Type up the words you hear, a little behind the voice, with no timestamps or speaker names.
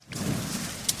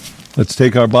Let's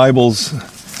take our Bibles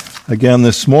again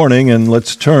this morning and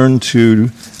let's turn to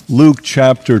Luke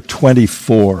chapter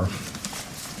 24.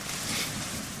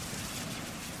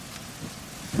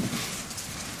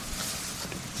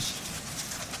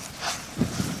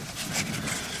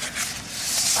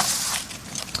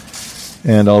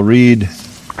 And I'll read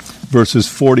verses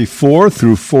 44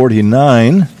 through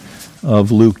 49 of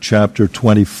Luke chapter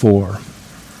 24.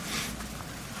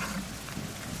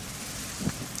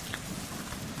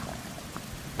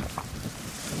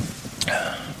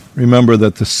 Remember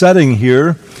that the setting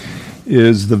here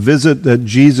is the visit that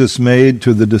Jesus made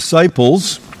to the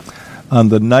disciples on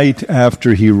the night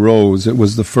after he rose. It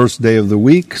was the first day of the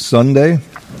week, Sunday.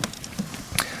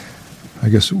 I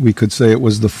guess we could say it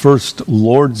was the first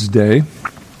Lord's Day.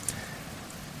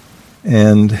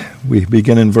 And we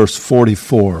begin in verse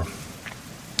 44.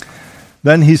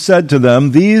 Then he said to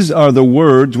them, "These are the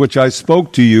words which I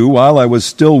spoke to you while I was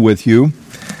still with you,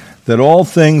 that all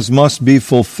things must be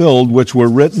fulfilled which were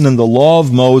written in the law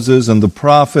of Moses and the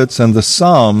prophets and the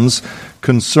Psalms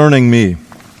concerning me."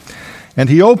 And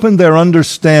he opened their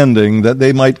understanding that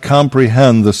they might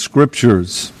comprehend the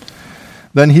Scriptures.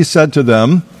 Then he said to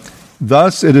them,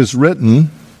 "Thus it is written,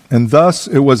 and thus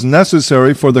it was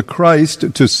necessary for the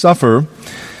Christ to suffer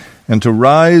and to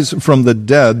rise from the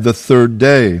dead the third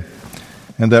day,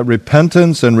 and that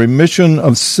repentance and remission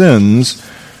of sins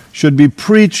should be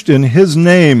preached in his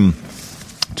name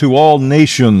to all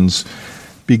nations,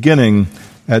 beginning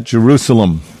at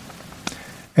Jerusalem.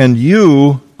 And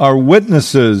you are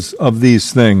witnesses of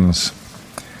these things.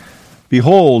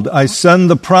 Behold, I send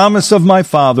the promise of my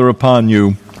Father upon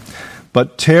you,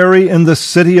 but tarry in the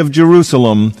city of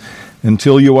Jerusalem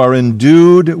until you are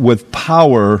endued with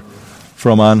power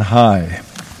from on high."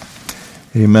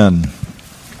 Amen.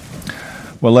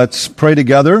 Well, let's pray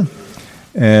together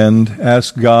and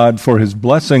ask God for his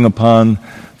blessing upon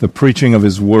the preaching of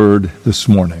his word this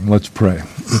morning. Let's pray.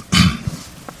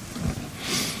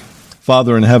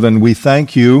 Father in heaven, we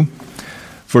thank you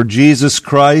for Jesus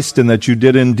Christ and that you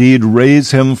did indeed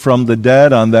raise him from the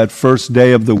dead on that first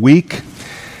day of the week.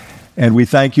 And we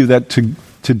thank you that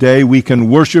today we can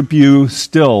worship you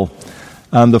still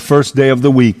on the first day of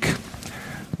the week.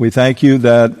 We thank you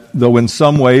that though in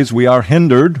some ways we are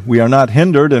not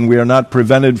hindered and we are not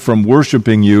prevented from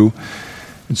worshiping you.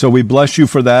 And so we bless you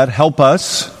for that. Help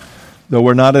us, though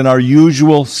we're not in our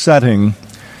usual setting,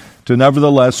 to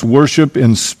nevertheless worship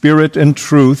in spirit and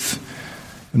truth.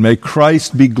 And may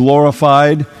Christ be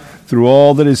glorified through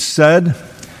all that is said.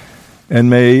 And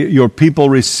may your people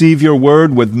receive your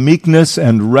word with meekness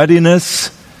and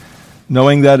readiness,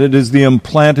 knowing that it is the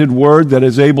implanted word that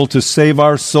is able to save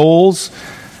our souls.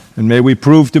 And may we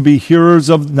prove to be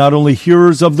not only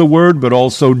hearers of the word, but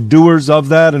also doers of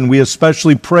that. And we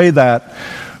especially pray that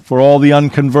for all the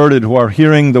unconverted who are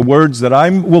hearing the words that I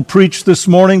will preach this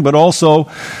morning, but also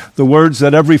the words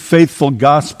that every faithful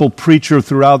gospel preacher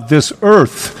throughout this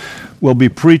earth will be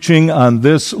preaching on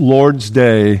this Lord's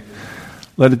Day.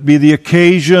 Let it be the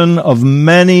occasion of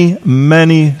many,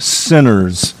 many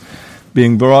sinners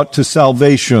being brought to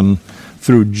salvation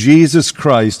through Jesus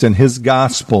Christ and his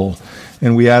gospel.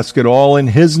 And we ask it all in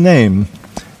his name.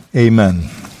 Amen.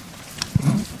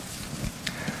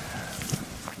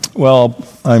 Well,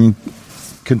 I'm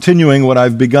continuing what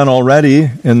I've begun already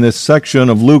in this section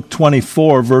of Luke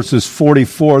 24, verses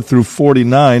 44 through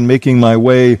 49, making my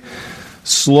way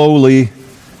slowly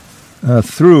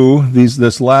through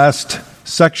this last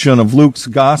section of Luke's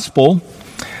gospel.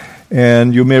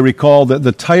 And you may recall that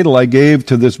the title I gave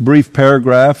to this brief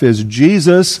paragraph is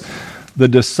Jesus, the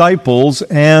Disciples,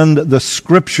 and the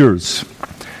Scriptures.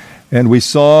 And we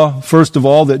saw, first of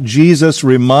all, that Jesus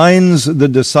reminds the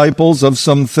disciples of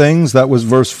some things. That was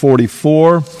verse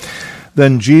 44.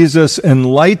 Then Jesus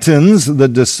enlightens the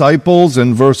disciples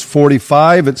in verse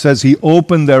 45. It says he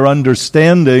opened their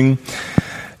understanding.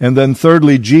 And then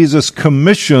thirdly, Jesus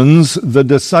commissions the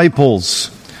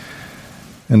disciples.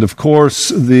 And of course,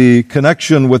 the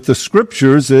connection with the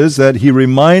Scriptures is that he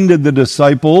reminded the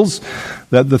disciples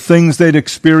that the things they'd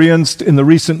experienced in the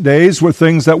recent days were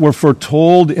things that were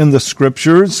foretold in the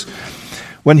Scriptures.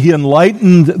 When he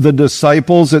enlightened the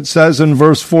disciples, it says in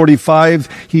verse 45,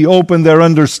 he opened their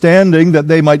understanding that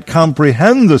they might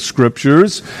comprehend the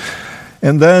Scriptures.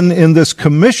 And then in this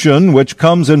commission, which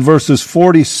comes in verses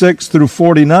 46 through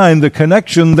 49, the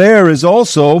connection there is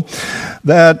also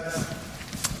that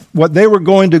what they were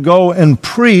going to go and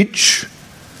preach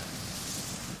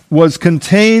was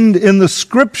contained in the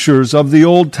Scriptures of the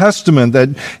Old Testament, that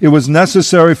it was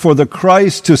necessary for the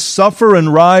Christ to suffer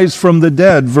and rise from the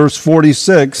dead, verse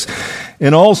 46,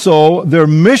 And also their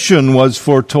mission was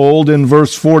foretold in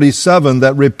verse 47,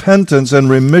 that repentance and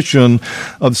remission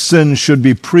of sins should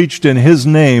be preached in his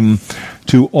name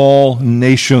to all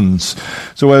nations.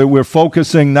 So we're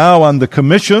focusing now on the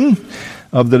commission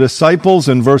of the disciples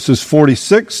in verses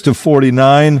 46 to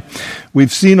 49.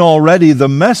 We've seen already the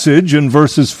message in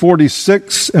verses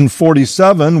 46 and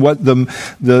 47, what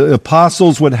the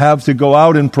apostles would have to go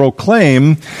out and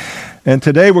proclaim. And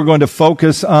today we're going to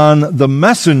focus on the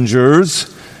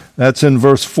messengers. That's in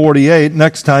verse 48.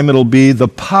 Next time it'll be the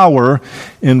power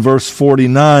in verse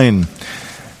 49.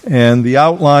 And the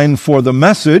outline for the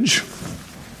message,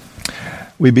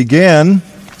 we began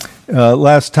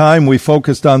last time. We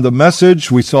focused on the message.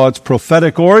 We saw its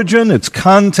prophetic origin, its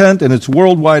content, and its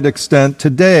worldwide extent.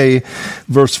 Today,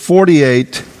 verse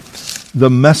 48,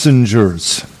 the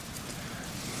messengers.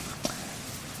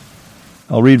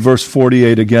 I'll read verse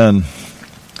 48 again.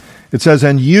 It says,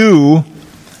 "And you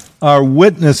are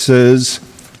witnesses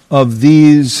of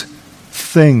these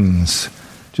things."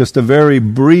 Just a very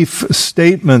brief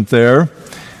statement there.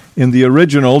 In the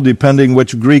original, depending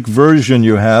which Greek version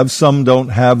you have, some don't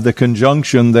have the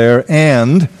conjunction there,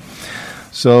 and.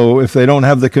 So if they don't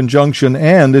have the conjunction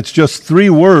and, it's just 3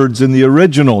 words in the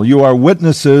original. You are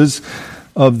witnesses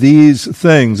of these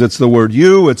things. It's the word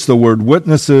you, it's the word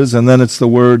witnesses, and then it's the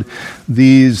word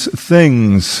these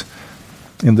things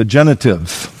in the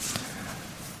genitive.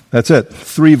 That's it.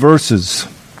 3 verses.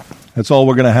 That's all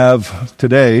we're going to have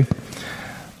today.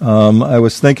 I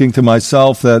was thinking to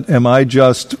myself that am I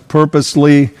just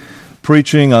purposely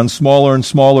preaching on smaller and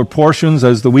smaller portions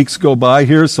as the weeks go by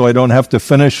here so I don't have to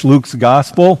finish Luke's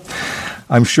gospel?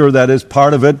 I'm sure that is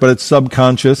part of it, but it's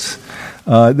subconscious.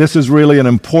 This is really an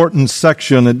important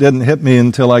section. It didn't hit me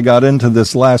until I got into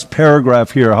this last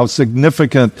paragraph here, how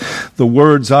significant the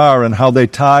words are and how they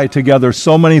tie together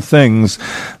so many things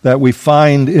that we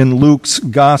find in Luke's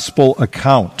gospel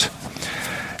account.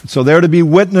 So they're to be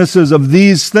witnesses of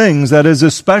these things, that is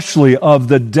especially of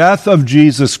the death of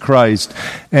Jesus Christ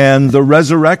and the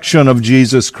resurrection of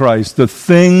Jesus Christ, the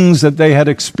things that they had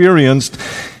experienced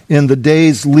in the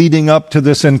days leading up to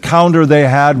this encounter they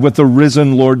had with the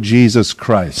risen Lord Jesus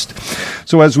Christ.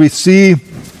 So as we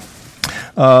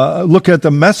look at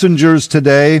the messengers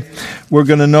today, we're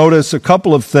going to notice a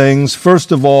couple of things.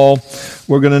 First of all,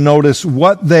 we're going to notice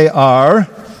what they are.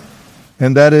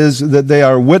 And that is that they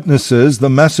are witnesses, the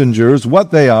messengers.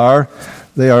 What they are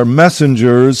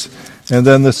messengers. And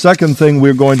then the second thing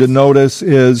we're going to notice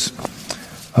is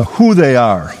who they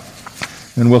are.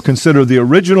 And we'll consider the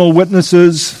original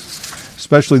witnesses,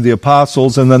 especially the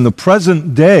apostles, and then the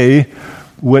present day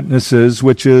witnesses,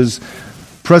 which is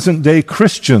present day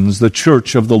Christians, the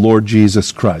church of the Lord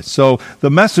Jesus Christ. So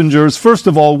the messengers, first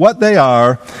of all, what they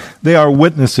are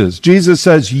witnesses. Jesus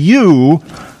says, you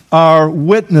are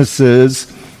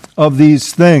witnesses of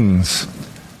these things.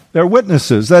 They're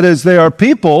witnesses. That is, they are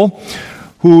people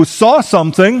who saw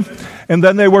something and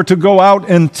then they were to go out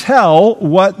and tell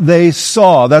what they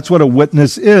saw. That's what a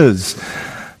witness is.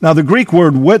 Now, the Greek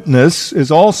word witness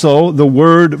is also the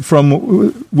word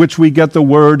from which we get the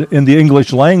word in the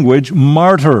English language,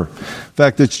 martyr. In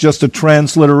fact, it's just a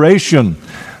transliteration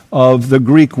of the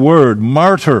Greek word,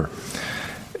 martyr.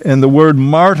 And the word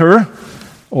martyr,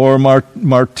 or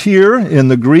martyr in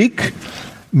the Greek,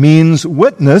 means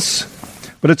witness,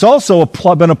 but it's also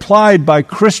been applied by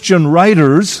Christian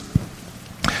writers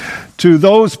to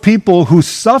those people who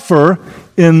suffer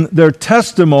in their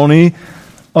testimony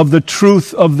of the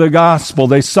truth of the gospel.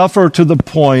 They suffer to the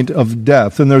point of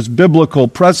death, and there's biblical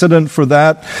precedent for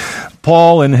that.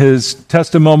 Paul, in his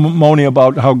testimony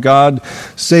about how God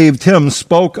saved him,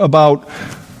 spoke about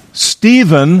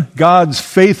Stephen, God's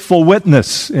faithful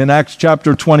witness, in Acts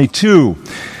chapter 22.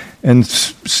 And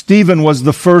Stephen was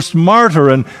the first martyr.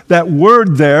 And that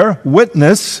word there,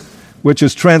 witness, which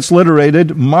is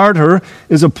transliterated martyr,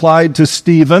 is applied to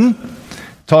Stephen,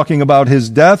 talking about his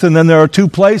death. And then there are 2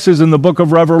 places in the book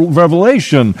of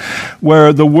Revelation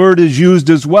where the word is used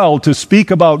as well to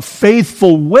speak about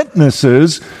faithful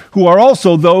witnesses who are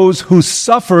also those who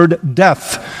suffered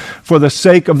death for the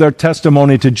sake of their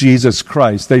testimony to Jesus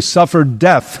Christ. They suffered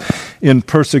death in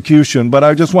persecution. But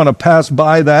I just want to pass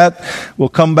by that. We'll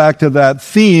come back to that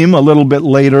theme a little bit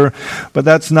later. But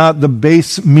that's not the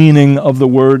base meaning of the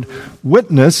word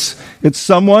witness. It's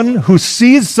someone who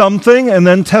sees something and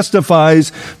then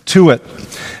testifies to it.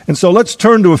 And so let's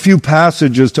turn to a few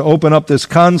passages to open up this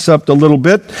concept a little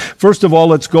bit. First of all,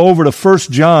 let's go over to 1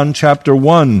 John chapter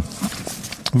 1,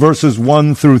 verses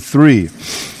 1 through 3.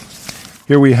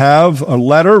 Here we have a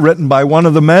letter written by one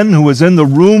of the men who was in the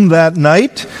room that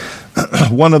night,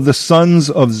 one of the sons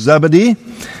of Zebedee,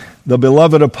 the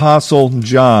beloved apostle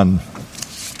John.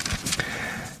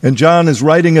 And John is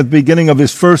writing at the beginning of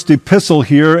his first epistle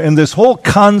here, and this whole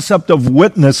concept of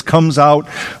witness comes out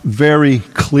very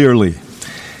clearly.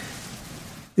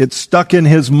 It stuck in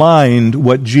his mind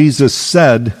what Jesus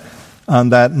said on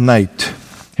that night.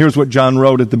 Here's what John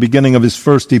wrote at the beginning of his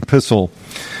first epistle.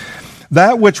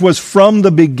 That which was from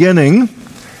the beginning,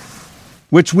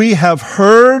 which we have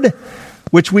heard,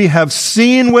 which we have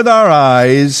seen with our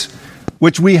eyes,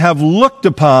 which we have looked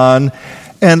upon,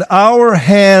 and our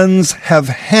hands have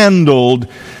handled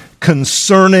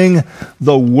concerning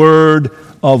the word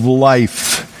of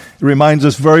life. It reminds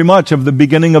us very much of the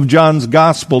beginning of John's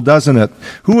gospel, doesn't it?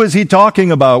 Who is he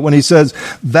talking about when he says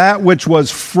that which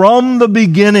was from the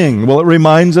beginning? Well, it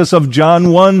reminds us of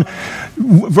John 1,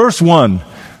 verse 1,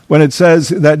 when it says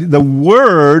that the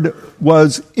word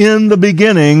was in the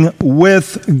beginning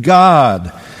with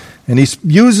God. And he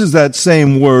uses that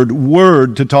same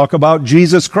word, to talk about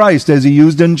Jesus Christ, as he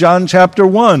used in John chapter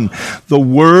 1. The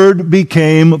Word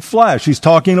became flesh. He's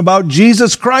talking about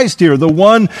Jesus Christ here, the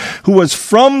one who was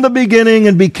from the beginning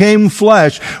and became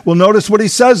flesh. Well, notice what he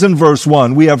says in verse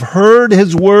 1. We have heard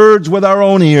his words with our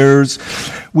own ears.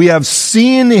 We have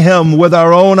seen him with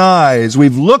our own eyes.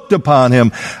 We've looked upon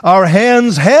him. Our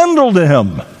hands handled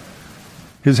him.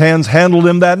 His hands handled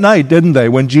him that night, didn't they?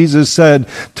 When Jesus said,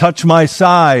 touch my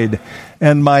side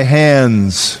and my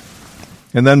hands.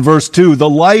 And then verse 2, the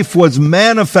life was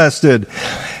manifested,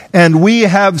 and we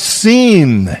have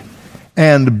seen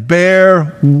and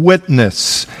bear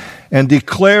witness and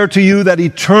declare to you that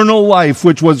eternal life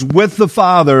which was with the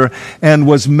Father and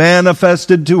was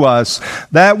manifested to us,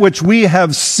 that which we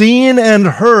have seen and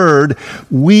heard,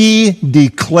 we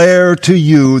declare to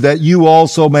you, that you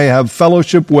also may have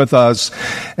fellowship with us.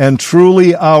 And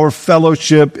truly our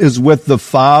fellowship is with the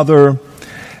Father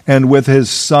and with his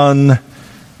Son,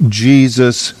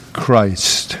 Jesus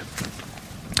Christ.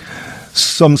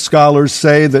 Some scholars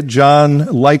say that John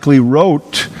likely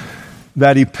wrote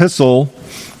that epistle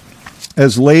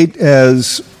as late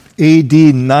as AD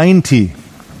 90,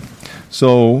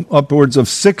 so upwards of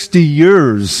 60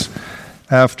 years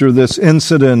after this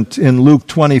incident in Luke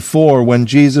 24, when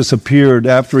Jesus appeared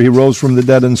after he rose from the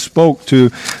dead and spoke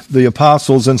to the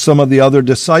apostles and some of the other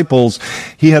disciples.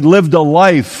 He had lived a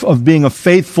life of being a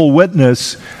faithful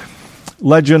witness.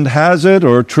 Legend has it,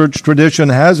 or church tradition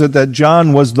has it, that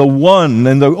John was the one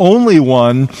and the only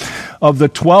one of the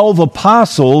 12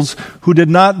 apostles who did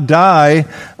not die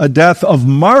a death of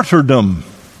martyrdom.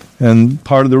 And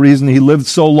part of the reason he lived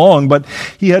so long, but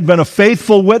he had been a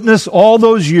faithful witness all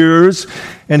those years,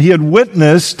 and he had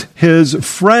witnessed his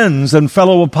friends and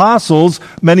fellow apostles,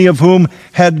 many of whom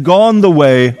had gone the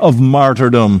way of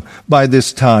martyrdom by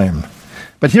this time.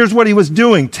 But here's what he was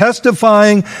doing,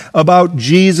 testifying about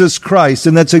Jesus Christ.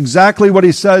 And that's exactly what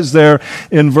he says there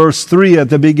in verse 3 at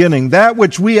the beginning. That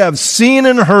which we have seen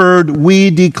and heard,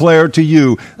 we declare to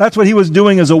you. That's what he was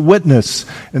doing as a witness.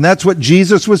 And that's what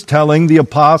Jesus was telling the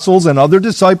apostles and other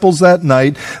disciples that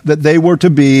night, that they were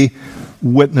to be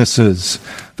witnesses.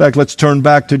 In fact, let's turn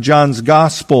back to John's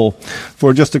gospel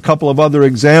for just a couple of other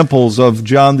examples of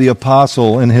John the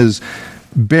apostle and his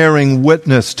bearing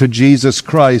witness to Jesus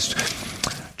Christ.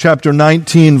 Chapter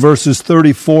 19, verses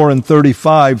 34 and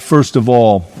 35, first of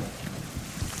all.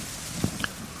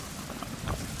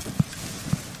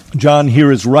 John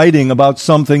here is writing about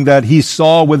something that he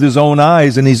saw with his own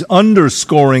eyes, and he's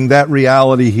underscoring that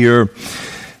reality here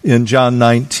in John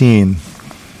 19.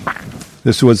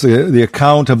 This was the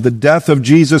account of the death of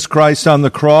Jesus Christ on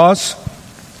the cross.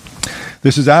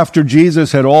 This is after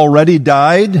Jesus had already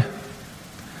died.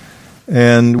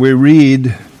 And we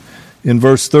read in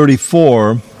verse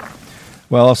 34,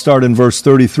 well, I'll start in verse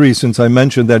 33 since I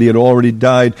mentioned that he had already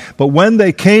died. But when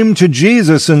they came to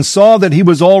Jesus and saw that he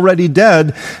was already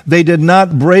dead, they did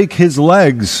not break his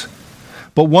legs.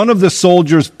 But one of the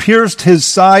soldiers pierced his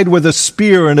side with a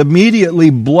spear, and immediately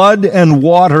blood and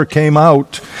water came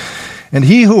out. And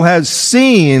he who has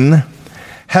seen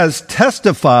has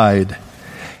testified,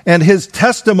 and his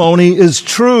testimony is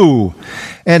true.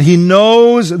 And he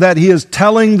knows that he is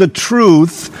telling the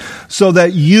truth so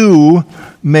that you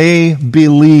may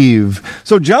believe.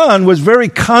 So John was very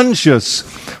conscious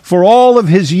for all of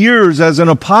his years as an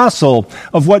apostle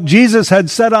of what Jesus had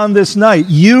said on this night.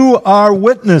 You are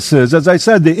witnesses. As I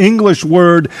said, the English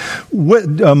word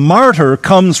martyr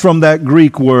comes from that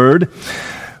Greek word.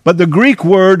 But the Greek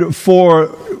word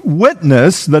for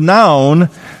witness, the noun,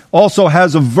 also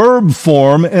has a verb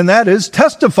form, and that is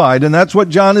testified. And that's what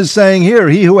John is saying here.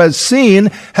 He who has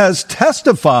seen has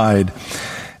testified.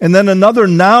 And then another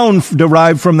noun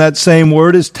derived from that same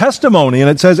word is testimony. And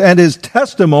it says, and his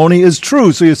testimony is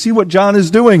true. So you see what John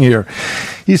is doing here.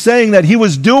 He's saying that he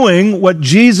was doing what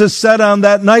Jesus said on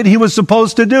that night he was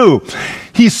supposed to do.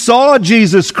 He saw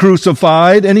Jesus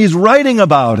crucified, and he's writing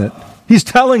about it. He's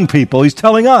telling people, he's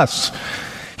telling us.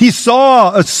 He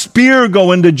saw a spear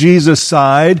go into Jesus'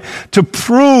 side to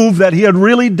prove that he had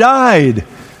really died.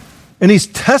 And he's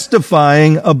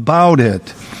testifying about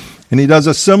it. And he does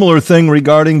a similar thing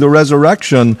regarding the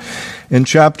resurrection in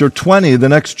chapter 20, the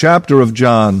next chapter of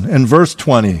John, and verse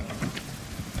 20.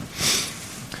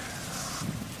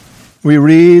 We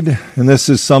read, and this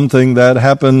is something that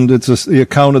happened, it's the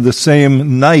account of the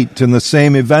same night and the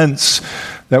same events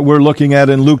that we're looking at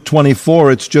in Luke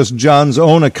 24. It's just John's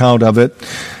own account of it.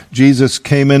 Jesus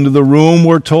came into the room,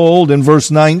 we're told, in verse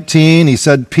 19. He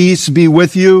said, "Peace be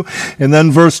with you." And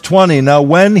then verse 20. Now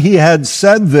when he had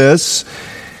said this,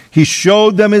 he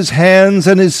showed them his hands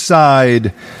and his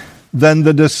side. Then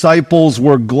the disciples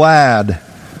were glad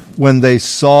when they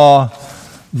saw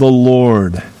the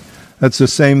Lord. That's the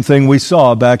same thing we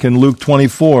saw back in Luke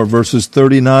 24, verses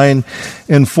 39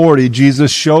 and 40. Jesus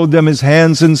showed them his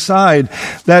hands and side.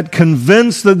 That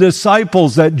convinced the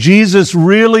disciples that Jesus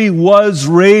really was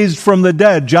raised from the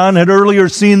dead. John had earlier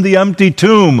seen the empty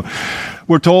tomb.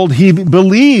 We're told he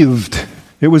believed.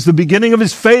 It was the beginning of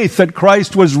his faith that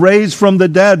Christ was raised from the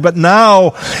dead, but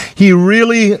now he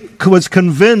really was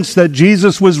convinced that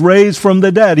Jesus was raised from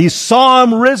the dead. He saw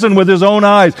him risen with his own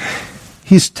eyes.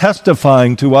 He's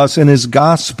testifying to us in his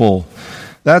gospel.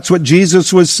 That's what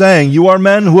Jesus was saying. You are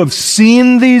men who have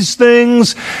seen these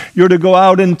things. You're to go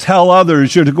out and tell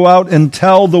others. You're to go out and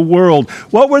tell the world.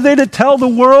 What were they to tell the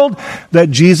world?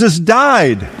 That Jesus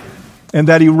died and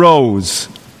that he rose.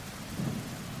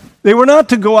 They were not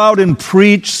to go out and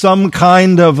preach some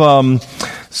kind of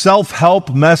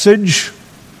self-help message,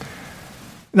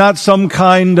 not some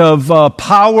kind of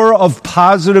power of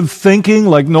positive thinking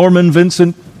like Norman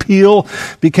Vincent Peale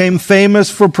became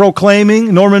famous for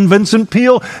proclaiming. Norman Vincent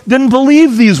Peale didn't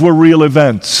believe these were real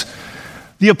events.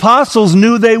 The apostles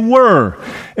knew they were.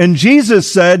 And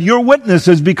Jesus said, you're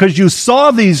witnesses because you saw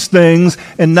these things,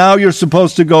 and now you're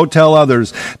supposed to go tell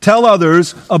others. Tell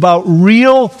others about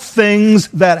real things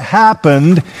that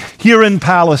happened here in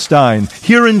Palestine,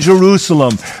 here in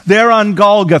Jerusalem, there on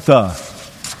Golgotha,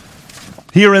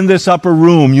 here in this upper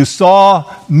room. You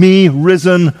saw me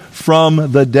risen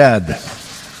from the dead.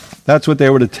 That's what they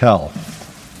were to tell.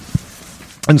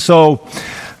 And so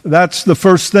that's the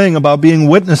first thing about being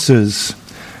witnesses,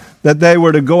 that they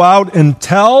were to go out and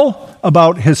tell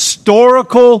about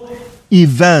historical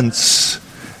events.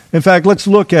 In fact, let's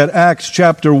look at Acts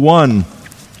chapter 1,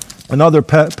 another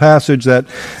passage that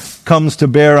comes to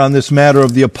bear on this matter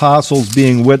of the apostles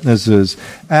being witnesses.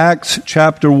 Acts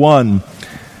chapter 1,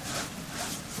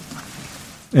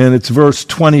 and it's verse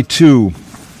 22.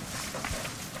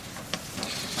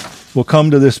 We'll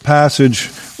come to this passage.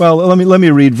 Well, let me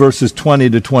read verses 20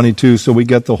 to 22 so we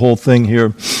get the whole thing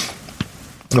here.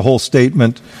 The whole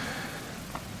statement.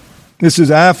 This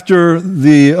is after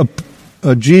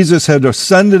Jesus had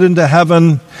ascended into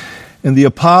heaven, and the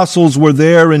apostles were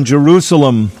there in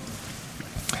Jerusalem.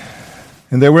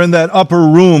 And they were in that upper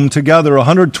room together,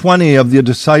 120 of the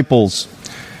disciples.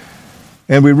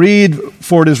 And we read,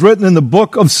 for it is written in the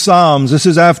book of Psalms, this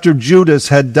is after Judas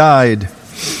had died.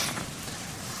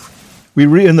 We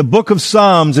read in the book of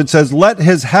Psalms, it says, let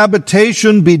his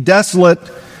habitation be desolate,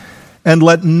 and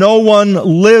let no one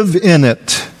live in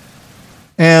it,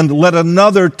 and let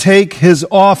another take his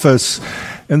office.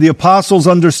 And the apostles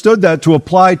understood that to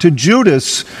apply to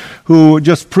Judas, who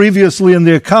just previously in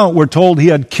the account we're told he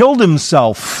had killed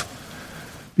himself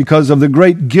because of the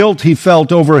great guilt he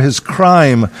felt over his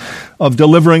crime of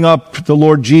delivering up the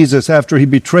Lord Jesus after he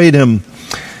betrayed him.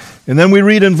 And then we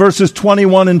read in verses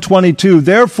 21 and 22,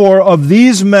 therefore of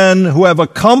these men who have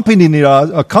accompanied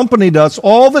us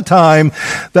all the time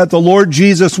that the Lord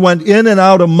Jesus went in and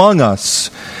out among us,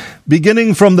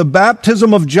 beginning from the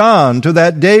baptism of John to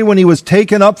that day when he was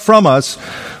taken up from us,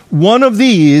 one of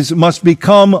these must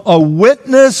become a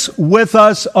witness with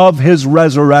us of his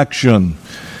resurrection.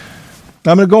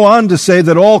 I'm going to go on to say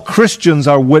that all Christians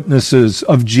are witnesses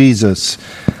of Jesus.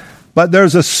 But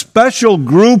there's a special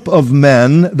group of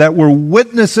men that were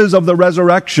witnesses of the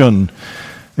resurrection,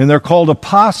 and they're called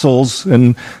apostles,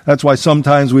 and that's why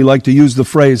sometimes we like to use the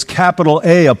phrase capital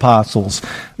A apostles.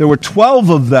 There were 12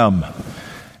 of them,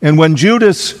 and when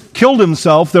Judas killed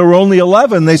himself, there were only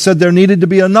 11. They said there needed to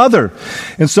be another.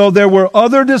 And so there were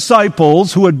other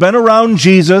disciples who had been around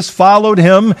Jesus, followed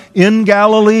him in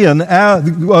Galilee and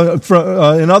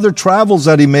in other travels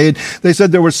that he made. They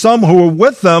said there were some who were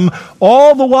with them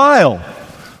all the while,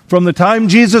 from the time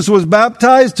Jesus was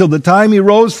baptized till the time he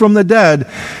rose from the dead.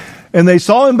 And they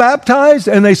saw him baptized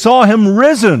and they saw him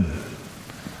risen.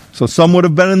 So some would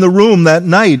have been in the room that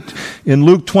night in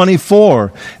Luke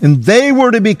 24. And they were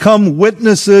to become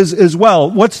witnesses as well.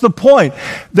 What's the point?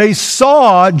 They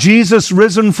saw Jesus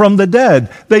risen from the dead.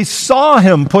 They saw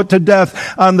him put to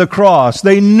death on the cross.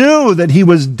 They knew that he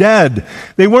was dead.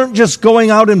 They weren't just going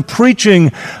out and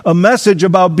preaching a message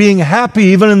about being happy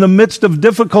even in the midst of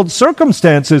difficult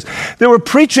circumstances. They were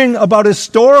preaching about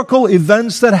historical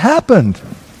events that happened.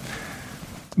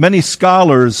 Many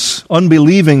scholars,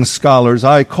 unbelieving scholars,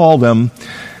 I call them,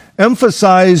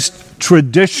 emphasize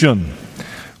tradition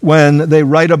when they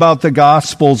write about the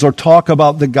Gospels or talk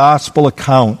about the Gospel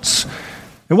accounts.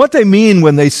 And what they mean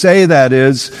when they say that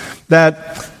is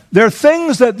that there are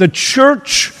things that the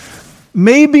church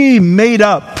maybe made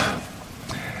up,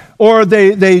 or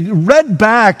they read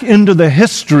back into the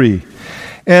history.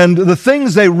 And the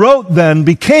things they wrote then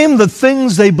became the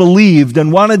things they believed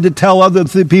and wanted to tell other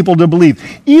people to believe,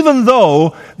 even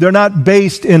though they're not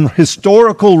based in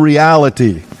historical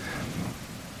reality.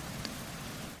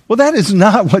 Well, that is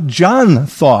not what John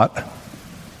thought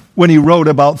when he wrote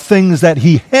about things that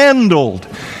he handled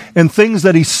and things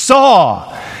that he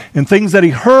saw and things that he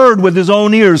heard with his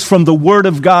own ears from the Word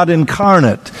of God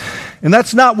incarnate. And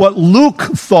that's not what Luke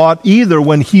thought either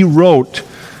when he wrote.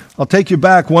 I'll take you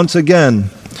back once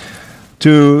again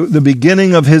to the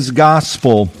beginning of his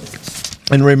gospel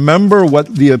and remember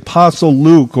what the apostle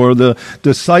Luke, or the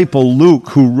disciple Luke,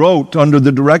 who wrote under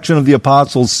the direction of the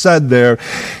apostles, said there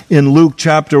in Luke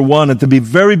chapter 1 at the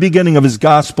very beginning of his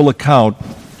gospel account.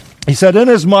 He said,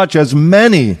 "Inasmuch as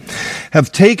many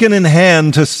have taken in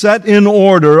hand to set in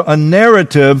order a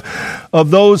narrative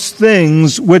of those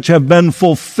things which have been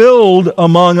fulfilled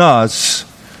among us,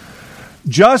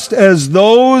 just as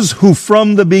those who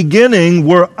from the beginning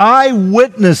were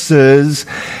eyewitnesses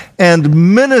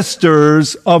and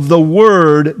ministers of the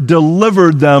word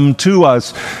delivered them to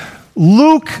us."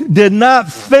 Luke did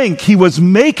not think he was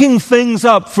making things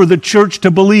up for the church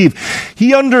to believe.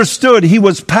 He understood he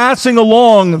was passing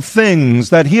along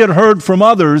things that he had heard from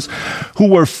others who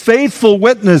were faithful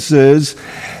witnesses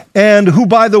and who,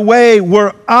 by the way,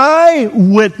 were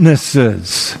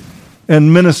eyewitnesses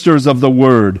and ministers of the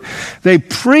word. They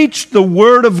preached the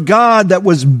word of God that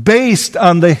was based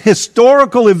on the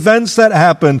historical events that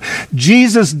happened,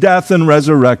 Jesus' death and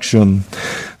resurrection.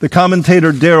 The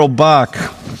commentator Darrell Bach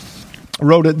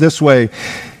wrote it this way.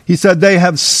 He said, "They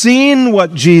have seen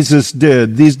what Jesus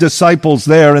did," these disciples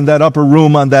there in that upper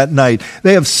room on that night.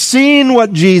 They have seen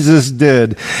what Jesus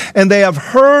did, and they have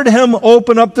heard him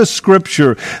open up the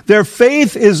Scripture. Their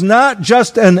faith is not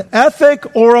just an ethic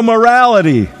or a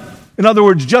morality. In other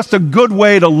words, just a good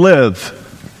way to live.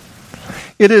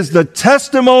 It is the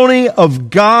testimony of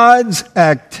God's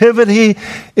activity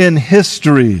in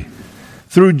history.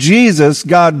 Through Jesus,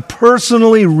 God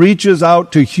personally reaches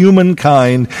out to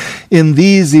humankind in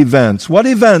these events. What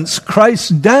events? Christ's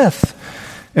death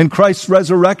and Christ's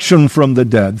resurrection from the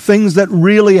dead. Things that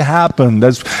really happened.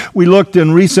 As we looked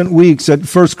in recent weeks at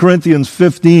 1 Corinthians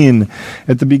 15,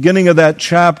 at the beginning of that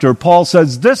chapter, Paul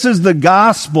says, this is the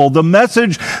gospel, the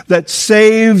message that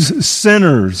saves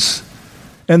sinners.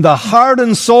 And the heart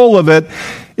and soul of it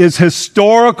is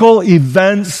historical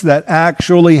events that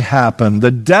actually happened.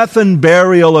 The death and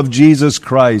burial of Jesus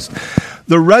Christ,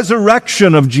 the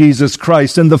resurrection of Jesus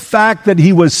Christ, and the fact that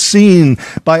he was seen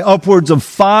by upwards of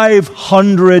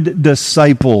 500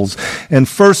 disciples, and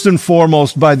first and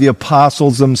foremost by the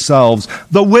apostles themselves,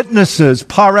 the witnesses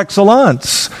par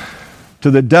excellence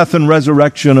to the death and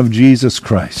resurrection of Jesus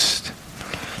Christ.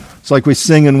 It's like we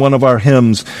sing in one of our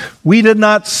hymns, we did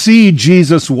not see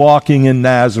Jesus walking in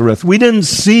Nazareth. We didn't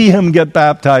see him get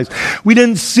baptized. We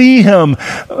didn't see him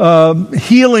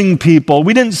healing people.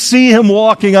 We didn't see him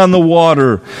walking on the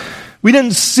water. We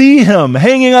didn't see him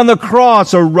hanging on the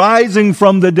cross or rising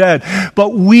from the dead.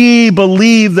 But we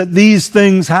believe that these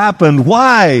things happened.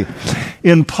 Why?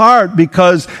 In part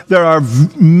because there are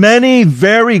many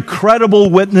very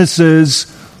credible witnesses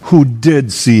who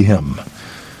did see him.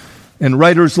 And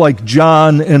writers like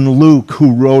John and Luke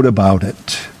who wrote about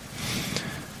it.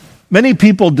 Many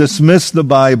people dismiss the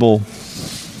Bible,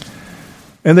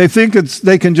 and they think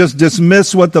they can just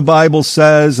dismiss what the Bible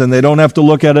says, and they don't have to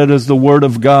look at it as the Word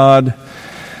of God,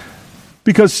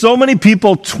 because so many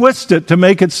people twist it to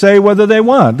make it say whether they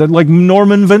want, like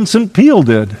Norman Vincent Peale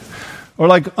did, or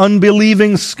like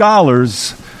unbelieving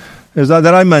scholars,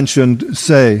 that I mentioned,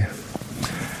 say.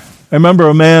 I remember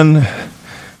a man,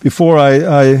 before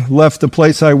I left the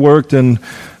place I worked and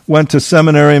went to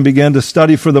seminary and began to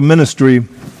study for the ministry,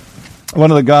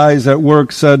 one of the guys at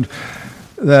work said,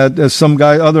 that as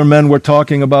other men were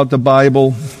talking about the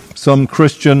Bible, some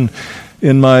Christian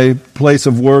in my place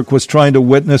of work was trying to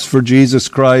witness for Jesus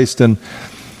Christ, and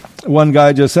one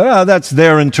guy just said, that's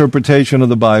their interpretation of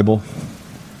the Bible.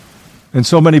 And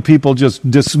so many people just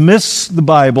dismiss the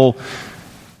Bible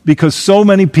because so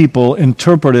many people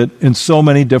interpret it in so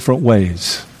many different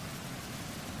ways.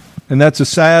 And that's a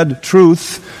sad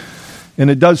truth, and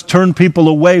it does turn people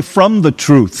away from the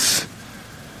truth.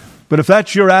 But if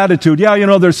that's your attitude,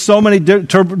 there's so many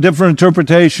different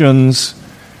interpretations,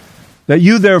 that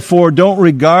you therefore don't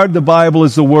regard the Bible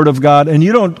as the Word of God, and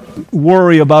you don't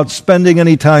worry about spending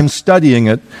any time studying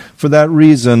it for that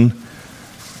reason,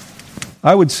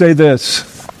 I would say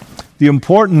this: the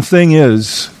important thing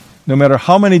is, no matter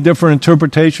how many different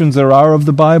interpretations there are of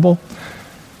the Bible,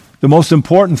 the most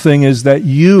important thing is that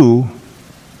you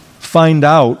find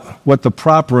out what the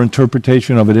proper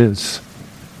interpretation of it is.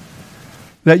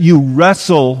 That you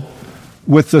wrestle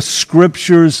with the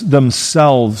Scriptures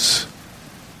themselves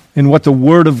and what the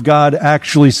Word of God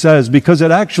actually says, because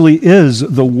it actually is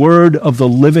the Word of the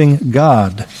living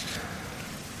God.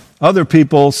 Other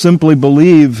people simply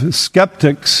believe,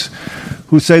 skeptics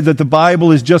who say that the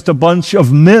Bible is just a bunch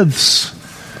of myths.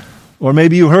 Or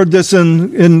maybe you heard this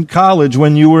in college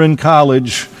when you were in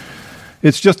college.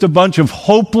 It's just a bunch of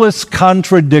hopeless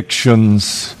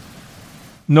contradictions.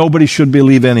 Nobody should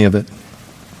believe any of it.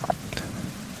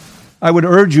 I would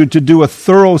urge you to do a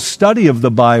thorough study of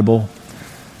the Bible.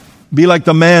 Be like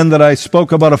the man that I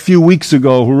spoke about a few weeks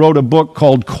ago who wrote a book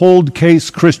called Cold Case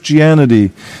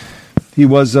Christianity. He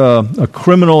was a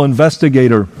criminal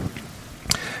investigator,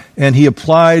 and he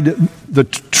applied the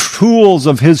tools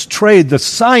of his trade, the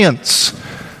science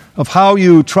of how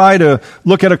you try to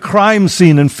look at a crime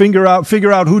scene and figure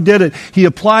out who did it. He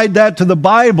applied that to the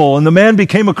Bible, and the man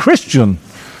became a Christian.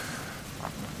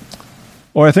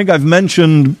 Or I think I've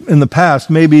mentioned in the past,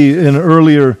 maybe in an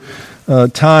earlier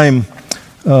time,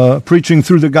 preaching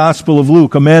through the Gospel of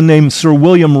Luke, a man named Sir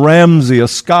William Ramsay, a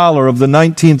scholar of the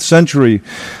 19th century,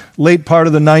 late part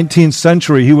of the 19th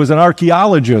century. He was an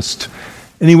archaeologist,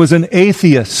 and he was an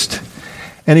atheist,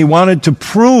 and he wanted to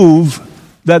prove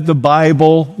that the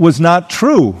Bible was not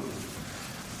true.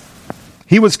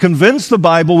 He was convinced the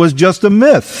Bible was just a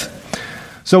myth.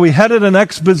 So he headed an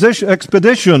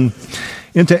expedition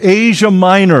into Asia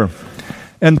Minor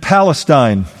and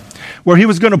Palestine, where he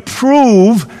was going to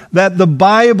prove that the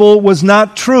Bible was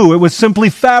not true. It was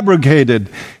simply fabricated.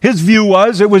 His view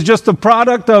was it was just the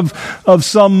product of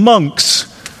some monks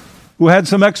who had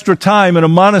some extra time in a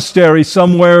monastery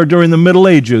somewhere during the Middle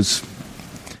Ages.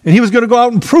 And he was going to go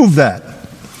out and prove that.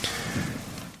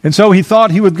 And so he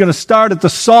thought he was going to start at the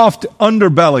soft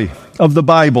underbelly of the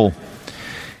Bible.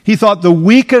 He thought the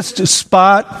weakest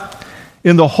spot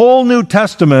in the whole New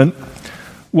Testament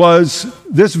was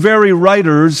this very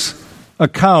writer's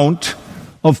account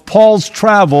of Paul's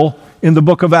travel in the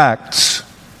book of Acts.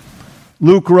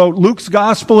 Luke wrote Luke's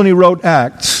gospel and he wrote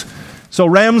Acts. So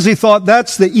Ramsay thought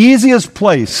that's the easiest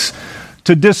place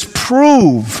to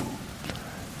disprove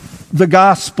the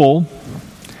gospel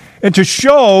and to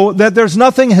show that there's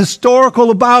nothing historical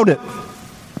about it.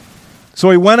 So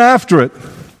he went after it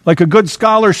like a good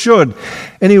scholar should,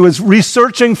 and he was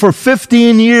researching for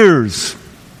 15 years.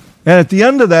 And at the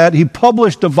end of that, he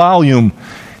published a volume,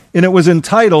 and it was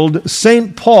entitled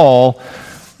St. Paul,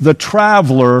 the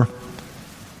Traveler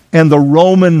and the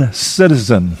Roman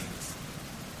Citizen.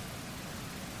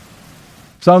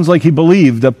 Sounds like he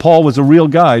believed that Paul was a real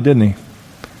guy, didn't he?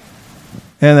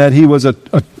 And that he was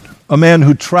a man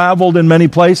who traveled in many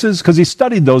places because he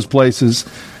studied those places,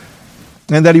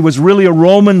 and that he was really a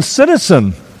Roman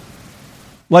citizen,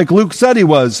 like Luke said he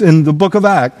was in the book of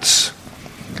Acts.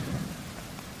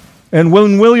 And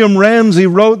when William Ramsay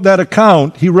wrote that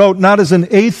account, he wrote not as an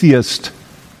atheist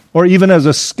or even as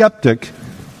a skeptic.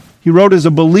 He wrote as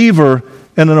a believer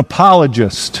and an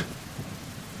apologist.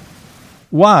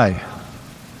 Why?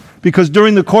 Because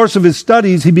during the course of his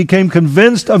studies, he became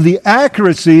convinced of the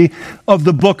accuracy of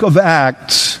the book of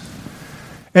Acts.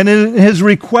 And in his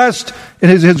quest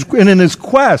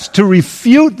to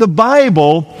refute the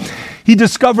Bible, he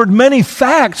discovered many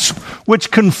facts which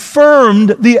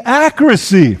confirmed the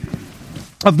accuracy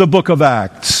of the book of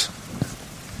Acts.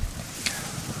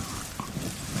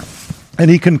 And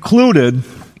he concluded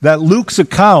that Luke's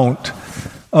account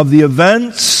of the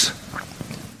events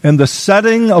and the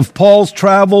setting of Paul's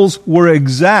travels were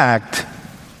exact,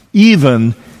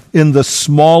 even in the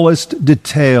smallest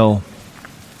detail.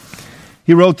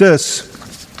 He wrote this: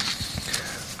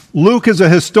 Luke is a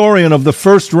historian of the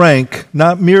first rank.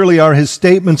 Not merely are his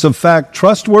statements of fact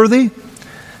trustworthy,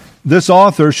 this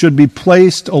author should be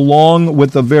placed along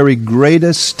with the very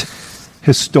greatest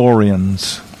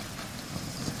historians.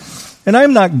 And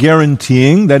I'm not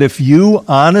guaranteeing that if you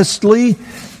honestly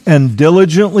and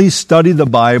diligently study the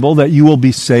Bible that you will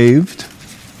be saved.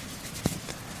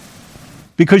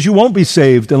 Because you won't be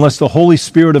saved unless the Holy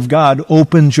Spirit of God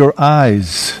opens your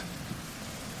eyes.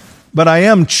 But I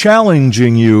am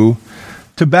challenging you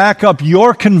to back up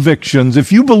your convictions.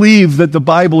 If you believe that the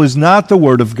Bible is not the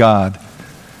Word of God,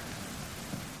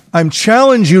 I'm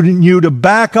challenging you to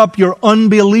back up your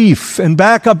unbelief and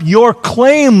back up your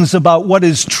claims about what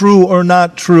is true or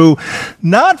not true,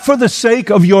 not for the sake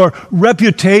of your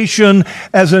reputation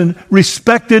as a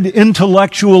respected,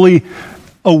 intellectually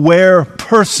aware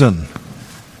person,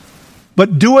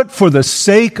 but do it for the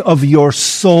sake of your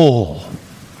soul.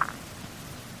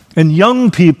 And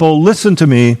young people, listen to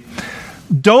me,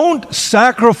 don't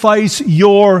sacrifice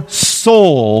your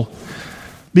soul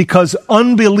because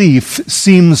unbelief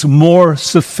seems more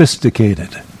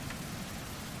sophisticated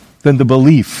than the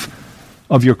belief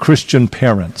of your Christian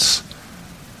parents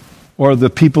or the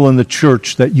people in the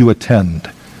church that you attend.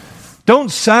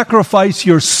 Don't sacrifice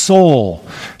your soul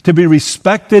to be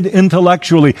respected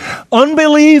intellectually.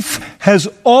 Unbelief has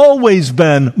always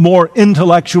been more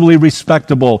intellectually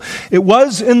respectable. It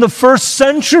was in the first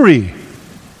century,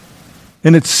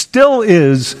 and it still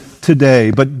is today.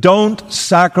 But don't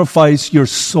sacrifice your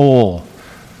soul.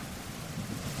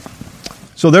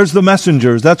 So there's the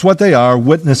messengers. That's what they are,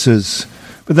 witnesses.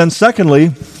 But then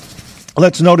secondly,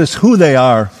 let's notice who they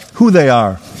are.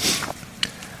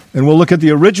 And we'll look at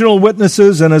the original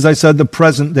witnesses and, as I said, the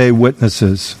present-day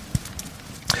witnesses.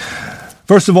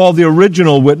 First of all, the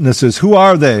original witnesses. Who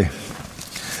are they?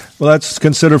 Well, let's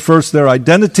consider first their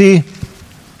identity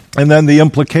and then the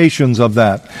implications of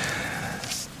that.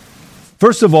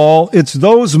 First of all, it's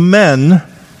those men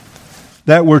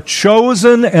that were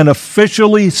chosen and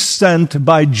officially sent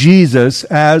by Jesus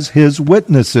as his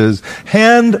witnesses,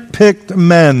 hand-picked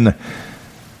men.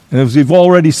 And as we've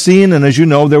already seen, and as you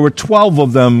know, there were 12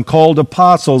 of them called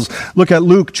apostles. Look at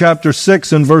Luke chapter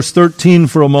 6 and verse 13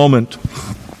 for a moment.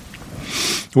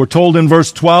 We're told in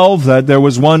verse 12 that there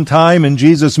was one time in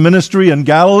Jesus' ministry in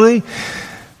Galilee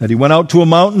that he went out to a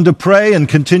mountain to pray and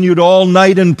continued all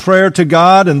night in prayer to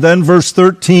God. And then verse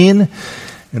 13,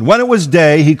 and when it was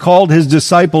day, he called his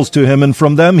disciples to him, and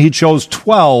from them he chose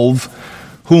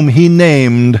 12 whom he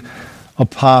named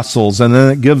apostles. And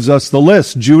then it gives us the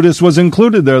list. Judas was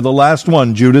included there, the last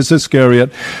one, Judas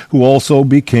Iscariot, who also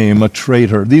became a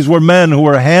traitor. These were men who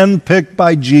were handpicked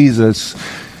by Jesus.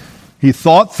 He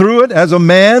thought through it as a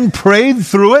man, prayed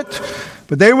through it,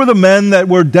 but they were the men that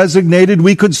were designated,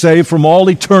 we could say, from all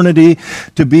eternity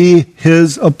to be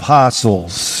his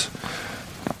apostles.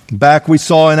 Back we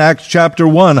saw in Acts chapter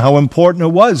 1 how important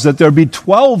it was that there be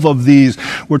 12 of these.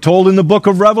 We're told in the book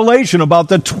of Revelation about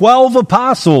the 12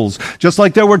 apostles, just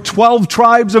like there were 12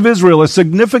 tribes of Israel, a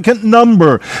significant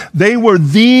number. They were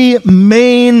the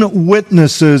main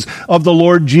witnesses of the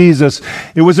Lord Jesus.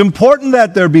 It was important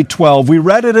that there be 12. We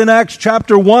read it in Acts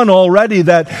chapter 1 already,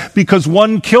 that because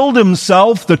one killed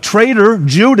himself, the traitor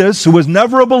Judas, who was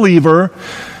never a believer,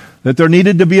 that there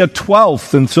needed to be a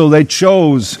 12th, and so they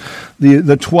chose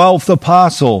the 12th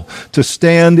apostle to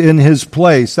stand in his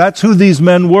place. That's who these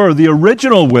men were, the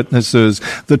original witnesses,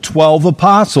 the 12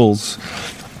 apostles.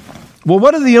 Well,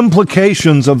 what are the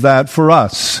implications of that for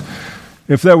us?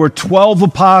 If there were 12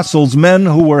 apostles, men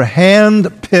who were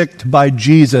hand-picked by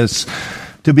Jesus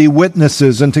to be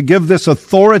witnesses and to give this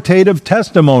authoritative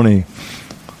testimony,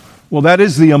 well, that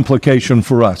is the implication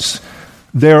for us,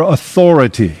 their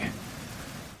authority.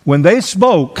 When they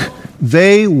spoke,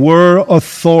 they were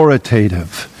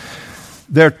authoritative.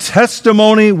 Their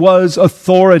testimony was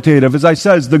authoritative. As I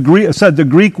said, the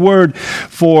Greek word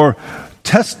for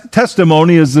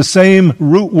testimony is the same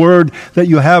root word that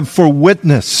you have for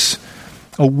witness.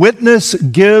 A witness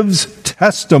gives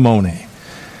testimony.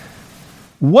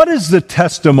 What is the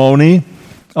testimony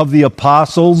of the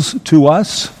apostles to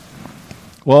us?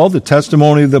 Well, the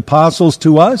testimony of the apostles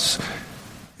to us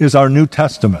is our New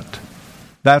Testament.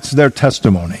 That's their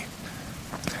testimony.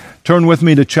 Turn with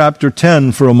me to chapter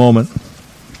 10 for a moment.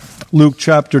 Luke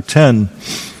chapter 10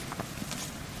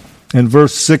 and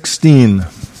verse 16.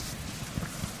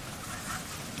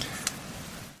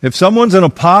 If someone's an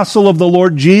apostle of the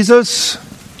Lord Jesus,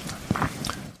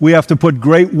 we have to put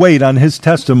great weight on his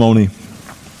testimony.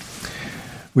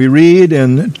 We read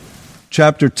in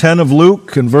chapter 10 of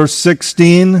Luke and verse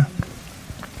 16.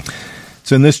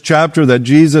 It's in this chapter that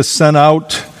Jesus sent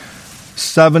out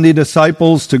 70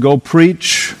 disciples to go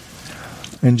preach.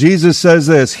 And Jesus says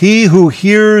this, "He who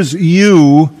hears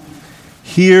you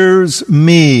hears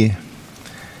me.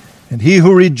 And he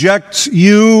who rejects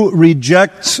you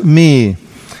rejects me.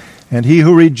 and he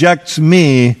who rejects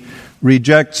me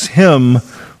rejects him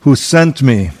who sent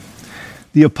me."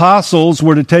 The apostles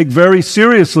were to take very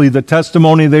seriously the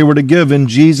testimony they were to give in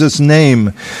Jesus'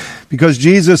 name, because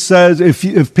Jesus says,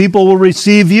 if people will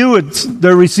receive you,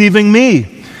 they're receiving me.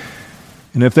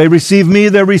 And if they receive me,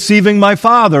 they're receiving my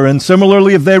Father. And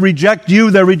similarly, if they reject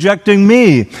you, they're rejecting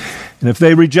me. And if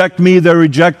they reject me, they're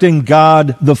rejecting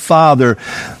God the Father.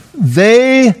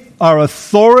 They are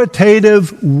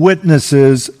authoritative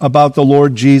witnesses about the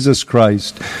Lord Jesus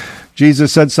Christ.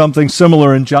 Jesus said something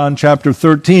similar in John chapter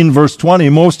 13, verse 20.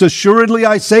 "Most assuredly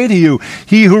I say to you,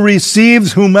 he who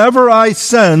receives whomever I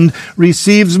send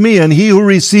receives me, and he who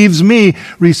receives me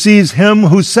receives him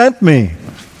who sent me."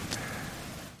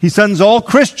 He sends all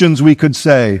Christians, we could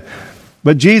say.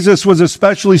 But Jesus was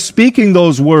especially speaking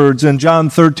those words in John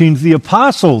 13 to the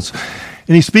apostles.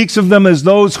 And he speaks of them as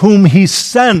those whom he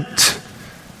sent.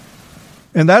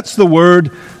 And that's the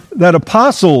word that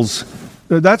apostles,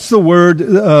 that's what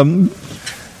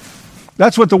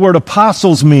the word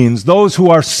apostles means, those who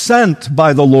are sent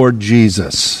by the Lord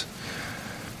Jesus.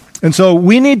 And so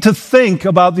we need to think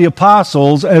about the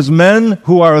apostles as men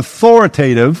who are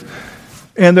authoritative,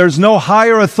 and there's no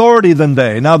higher authority than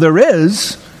they. Now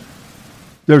there's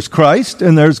Christ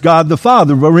and there's God the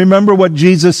Father. But remember what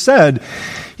Jesus said.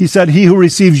 He said, "He who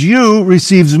receives you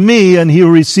receives me, and he who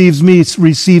receives me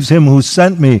receives him who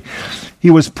sent me." He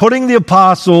was putting the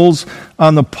apostles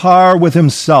on the par with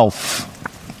himself.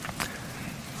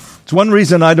 It's one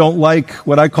reason I don't like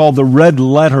what I call the red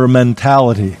letter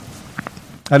mentality.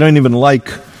 I don't even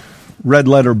like red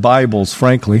letter Bibles,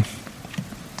 frankly.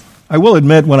 I will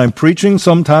admit, when I'm preaching,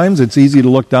 sometimes it's easy to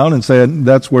look down and say,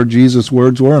 that's where Jesus'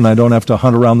 words were, and I don't have to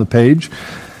hunt around the page.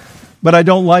 But I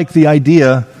don't like the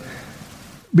idea,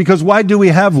 because why do we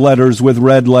have Bibles with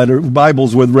red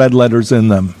letters in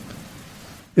them?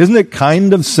 Isn't it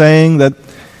kind of saying that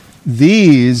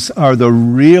these are the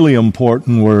really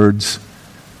important words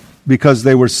because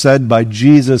they were said by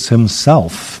Jesus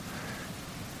himself?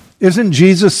 Isn't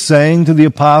Jesus saying to the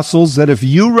apostles that if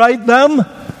you write them,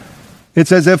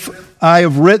 it's as if I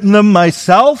have written them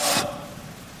myself?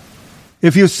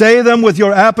 If you say them with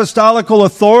your apostolical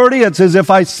authority, it's as if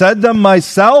I said them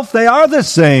myself. They are the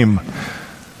same.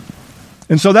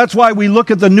 And so that's why we look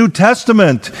at the New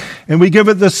Testament and we give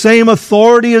it the same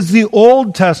authority as the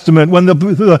Old Testament. When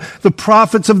the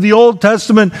prophets of the Old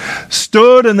Testament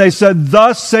stood and they said,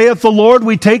 "Thus saith the Lord,"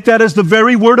 we take that as the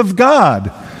very word of God.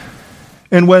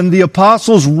 And when the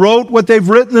apostles wrote what they've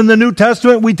written in the New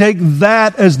Testament, we take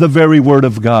that as the very word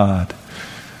of God.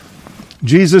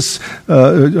 Moses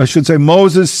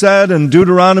said in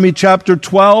Deuteronomy chapter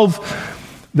 12,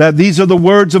 that these are the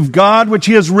words of God which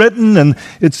he has written, and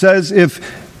it says, if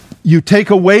you take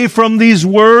away from these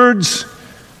words,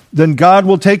 then God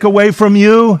will take away from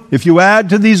you. If you add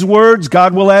to these words,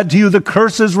 God will add to you the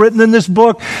curses written in this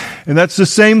book. And that's the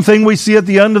same thing we see at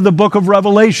the end of the book of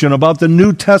Revelation about the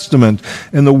New Testament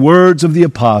and the words of the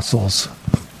apostles.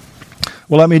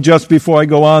 Well, let me just, before I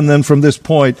go on then from this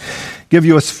point, give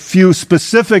you a few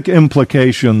specific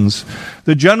implications.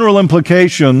 The general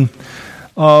implication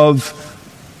of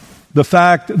the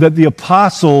fact that the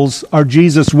apostles are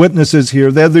Jesus' witnesses here,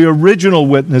 they're the original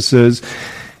witnesses,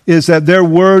 is that their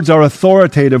words are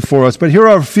authoritative for us. But here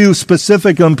are a few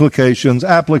specific applications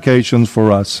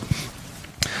for us.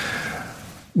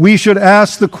 We should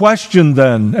ask the question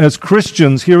then, as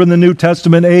Christians here in the New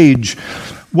Testament age,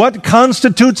 what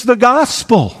constitutes the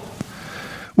gospel?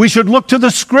 We should look to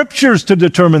the Scriptures to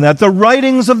determine that, the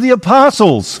writings of the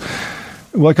apostles.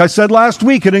 Like I said last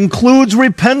week, it includes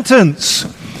repentance.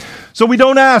 So we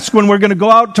don't ask when we're going to go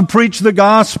out to preach the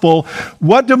gospel,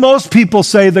 what do most people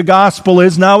say the gospel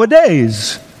is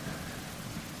nowadays?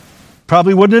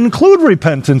 Probably wouldn't include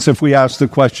repentance if we asked the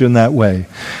question that way.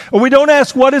 Or we don't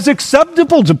ask what is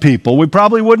acceptable to people. We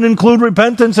probably wouldn't include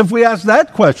repentance if we asked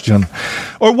that question.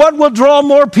 Or what will draw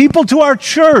more people to our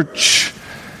church?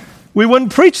 We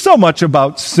wouldn't preach so much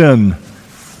about sin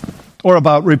or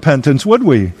about repentance, would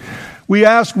we? We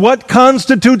ask what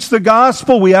constitutes the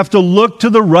gospel. We have to look to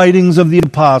the writings of the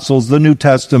apostles, the New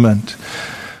Testament.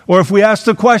 Or if we ask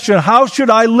the question, how should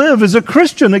I live as a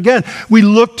Christian? Again, we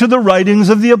look to the writings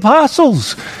of the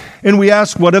apostles. And we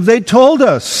ask, what have they told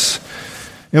us?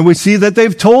 And we see that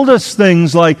they've told us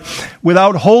things like,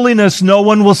 without holiness, no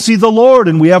one will see the Lord.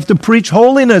 And we have to preach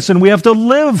holiness, and we have to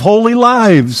live holy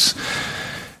lives.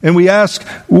 And we ask,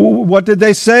 what did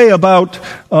they say about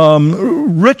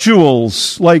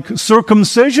rituals like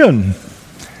circumcision?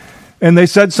 And they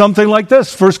said something like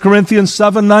this, 1 Corinthians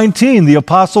 7:19, the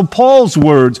Apostle Paul's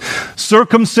words,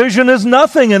 circumcision is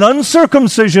nothing and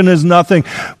uncircumcision is nothing,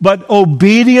 but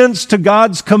obedience to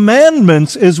God's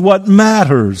commandments is what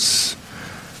matters.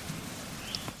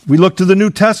 We look to the New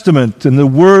Testament and the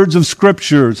words of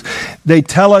Scriptures. They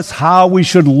tell us how we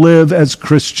should live as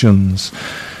Christians.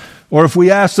 Or if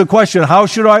we ask the question, how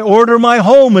should I order my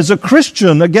home as a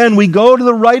Christian? Again, we go to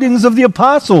the writings of the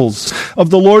apostles of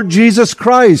the Lord Jesus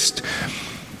Christ.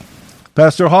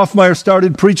 Pastor Hoffmeyer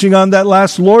started preaching on that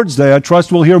last Lord's Day. I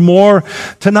trust we'll hear more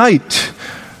tonight.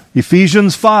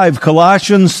 Ephesians 5,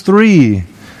 Colossians 3.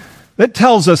 It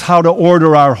tells us how to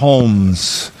order our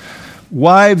homes.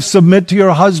 Wives, submit to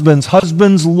your husbands.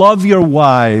 Husbands, love your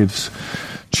wives.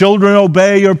 Children,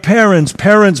 obey your parents.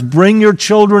 Parents, bring your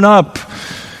children up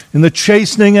in the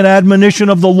chastening and admonition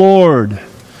of the Lord.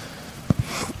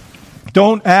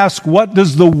 Don't ask, what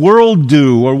does the world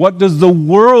do, or what does the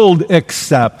world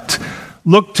accept?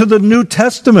 Look to the New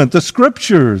Testament, the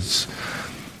Scriptures.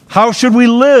 How should we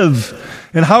live?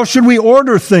 And how should we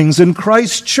order things in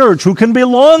Christ's church? Who can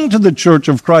belong to the church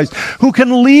of Christ? Who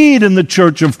can lead in the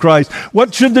church of Christ?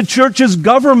 What should the church's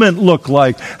government look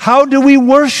like? How do we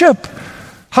worship?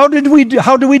 How do we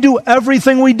do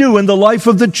everything we do in the life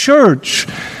of the church?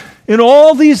 In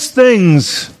all these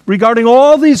things, regarding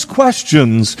all these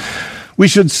questions, we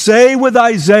should say with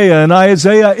Isaiah in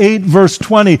Isaiah 8 verse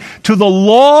 20, to the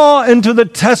law and to the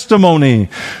testimony.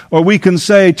 Or we can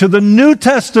say to the New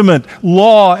Testament,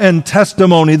 law and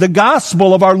testimony, the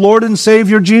gospel of our Lord and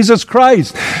Savior Jesus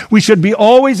Christ. We should be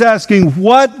always asking,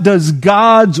 what does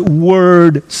God's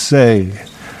word say?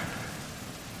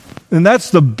 And that's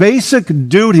the basic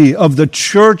duty of the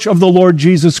church of the Lord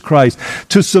Jesus Christ,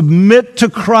 to submit to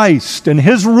Christ and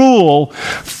His rule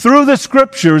through the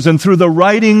Scriptures and through the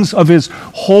writings of His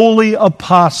holy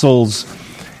apostles,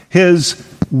 His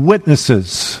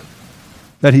witnesses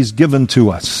that He's given to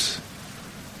us.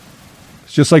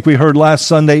 It's just like we heard last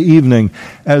Sunday evening,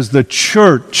 as the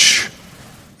church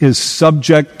is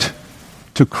subject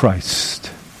to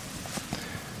Christ.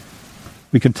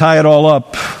 We can tie it all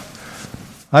up.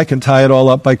 I can tie it all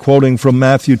up by quoting from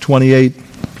Matthew 28,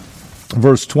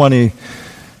 verse 20,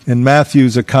 in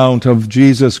Matthew's account of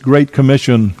Jesus' Great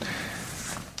Commission.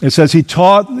 It says, He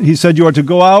said, you are to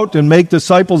go out and make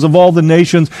disciples of all the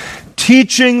nations,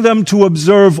 teaching them to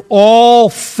observe all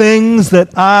things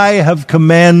that I have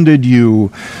commanded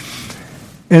you.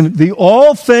 And the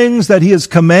all things that He has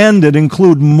commanded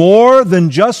include more than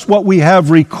just what we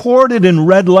have recorded in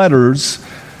red letters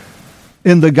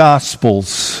in the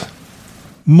Gospels.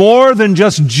 More than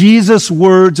just Jesus'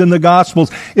 words in the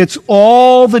Gospels. It's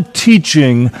all the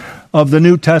teaching of the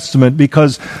New Testament,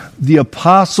 because the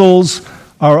apostles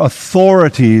are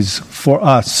authorities for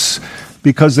us,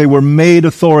 because they were made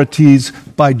authorities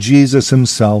by Jesus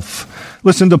Himself.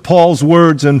 Listen to Paul's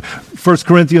words in 1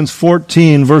 Corinthians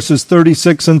 14, verses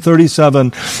 36 and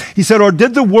 37. He said, or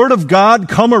did the word of God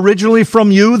come originally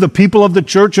from you, the people of the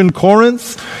church in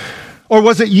Corinth? Or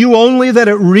was it you only that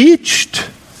it reached?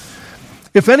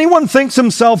 If anyone thinks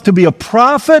himself to be a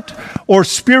prophet or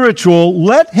spiritual,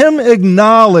 let him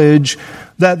acknowledge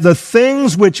that the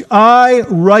things which I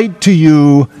write to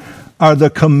you are the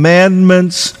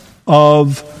commandments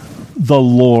of the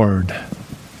Lord.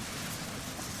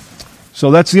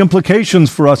 So that's the implications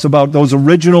for us about those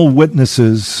original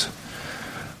witnesses.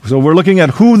 So we're looking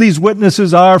at who these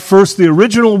witnesses are. First, the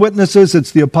original witnesses,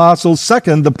 it's the apostles.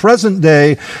 Second, the present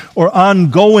day or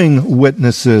ongoing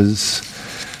witnesses.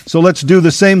 So let's do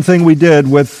the same thing we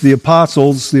did with the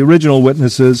apostles, the original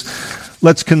witnesses.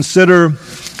 Let's consider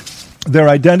their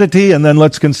identity, and then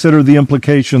let's consider the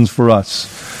implications for us.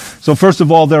 So first of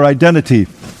all, their identity.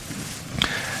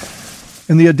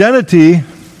 And the identity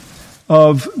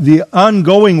of the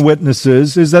ongoing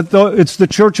witnesses is that it's the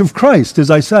church of Christ,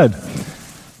 as I said.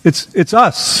 It's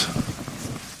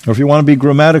us. Or if you want to be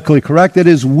grammatically correct, it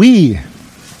is we.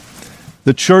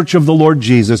 The church of the Lord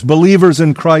Jesus, believers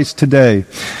in Christ today.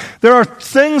 There are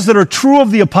things that are true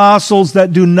of the apostles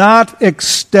that do not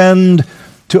extend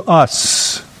to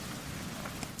us.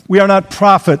 We are not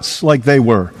prophets like they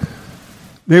were.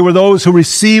 They were those who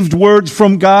received words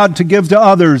from God to give to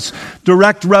others,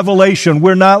 direct revelation.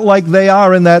 We're not like they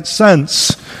are in that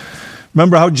sense.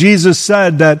 Remember how Jesus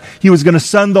said that He was going to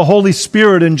send the Holy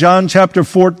Spirit in John chapter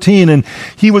 14, and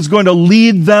He was going to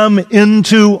lead them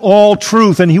into all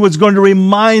truth, and He was going to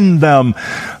remind them,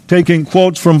 taking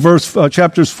quotes from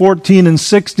chapters 14 and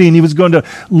 16, He was going to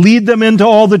lead them into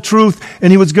all the truth, and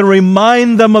He was going to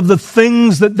remind them of the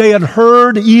things that they had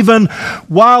heard even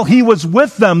while He was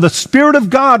with them. The Spirit of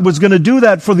God was going to do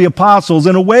that for the apostles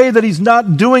in a way that He's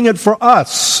not doing it for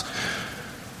us.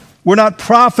 We're not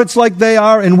prophets like they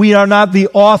are, and we are not the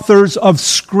authors of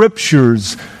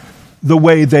scriptures the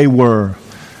way they were.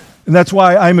 And that's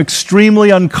why I'm extremely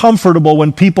uncomfortable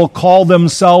when people call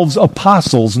themselves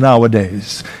apostles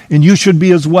nowadays. And you should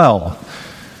be as well.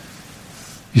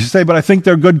 You say, but I think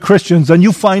they're good Christians. Then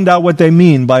you find out what they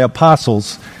mean by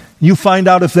apostles. You find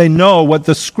out if they know what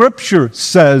the Scripture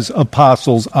says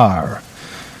apostles are.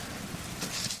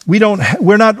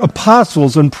 We're not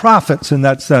apostles and prophets in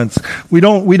that sense. We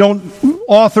don't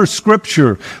author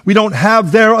Scripture. We don't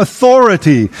have their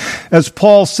authority, as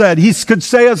Paul said. He could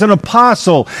say as an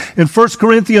apostle in 1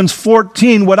 Corinthians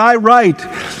 14, what I write,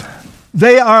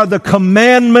 they are the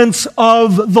commandments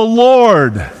of the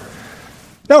Lord.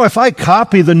 Now, if I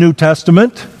copy the New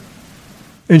Testament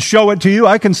and show it to you,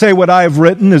 I can say what I have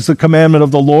written is the commandment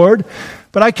of the Lord,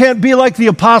 but I can't be like the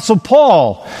Apostle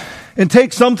Paul and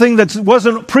take something that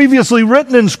wasn't previously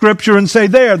written in Scripture and say,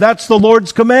 that's the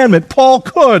Lord's commandment. Paul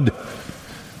could.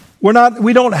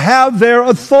 We don't have their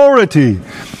authority.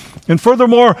 And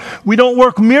furthermore, we don't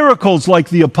work miracles like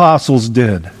the apostles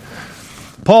did.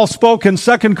 Paul spoke in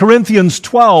 2 Corinthians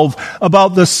 12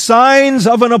 about the signs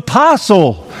of an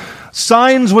apostle.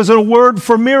 Signs was a word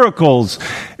for miracles.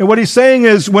 And what he's saying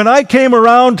is, when I came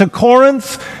around to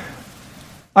Corinth,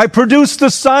 I produced the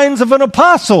signs of an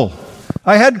apostle.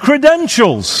 I had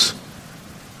credentials.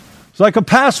 It's like a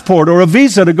passport or a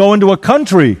visa to go into a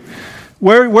country.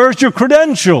 Where's your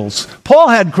credentials? Paul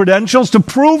had credentials to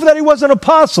prove that he was an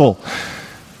apostle.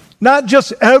 Not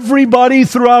just everybody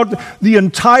throughout the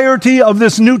entirety of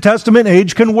this New Testament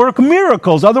age can work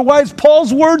miracles. Otherwise,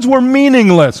 Paul's words were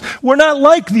meaningless. We're not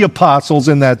like the apostles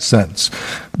in that sense.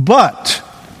 But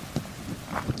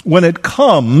when it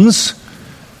comes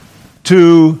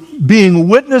to being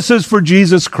witnesses for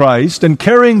Jesus Christ and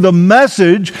carrying the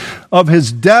message of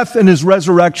his death and his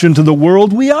resurrection to the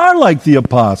world, we are like the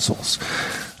apostles.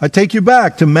 I take you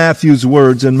back to Matthew's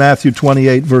words in Matthew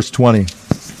 28, verse 20.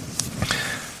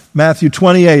 Matthew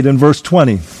 28 and verse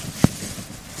 20.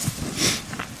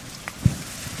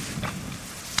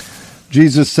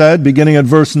 Jesus said, beginning at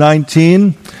verse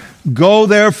 19, "Go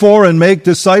therefore and make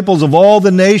disciples of all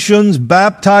the nations,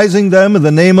 baptizing them in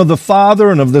the name of the Father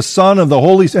and of the Son and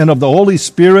of the Holy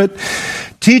Spirit,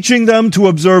 teaching them to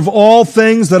observe all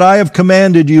things that I have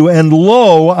commanded you. And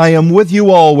lo, I am with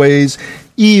you always,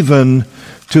 even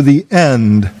to the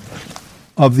end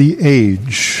of the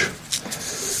age."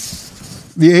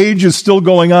 The age is still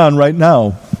going on right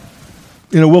now.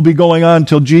 And it will be going on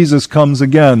till Jesus comes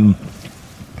again.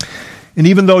 And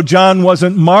even though John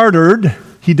wasn't martyred,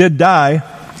 he did die.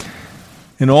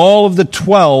 And all of the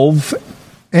 12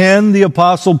 and the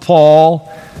Apostle Paul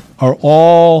are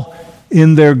all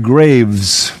in their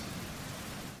graves.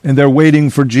 And they're waiting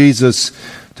for Jesus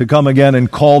to come again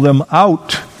and call them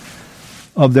out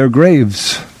of their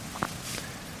graves.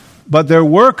 But their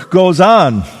work goes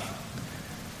on.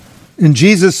 And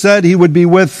Jesus said he would be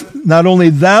with not only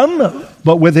them,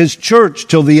 but with his church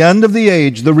till the end of the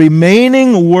age. The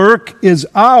remaining work is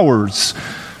ours.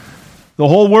 The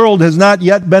whole world has not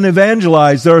yet been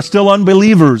evangelized. There are still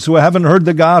unbelievers who haven't heard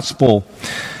the gospel.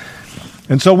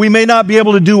 And so we may not be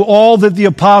able to do all that the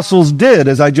apostles did,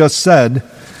 as I just said,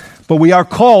 but we are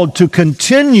called to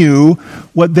continue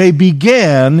what they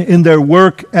began in their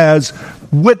work as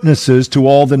witnesses to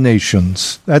all the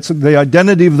nations. That's the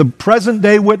identity of the present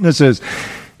day witnesses.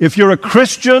 If you're a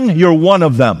Christian, you're one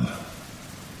of them.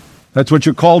 That's what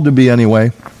you're called to be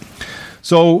anyway.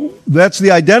 So that's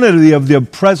the identity of the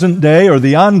present day or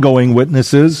the ongoing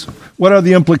witnesses. What are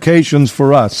the implications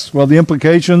for us? Well, the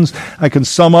implications I can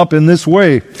sum up in this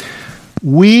way.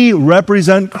 We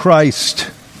represent Christ.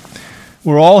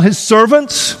 We're all his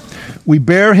servants. We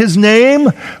bear his name.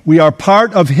 We are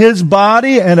part of his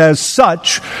body. And as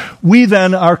such, we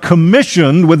then are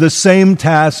commissioned with the same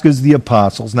task as the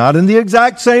apostles. Not in the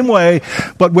exact same way,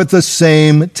 but with the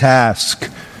same task.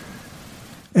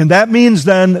 And that means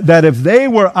then that if they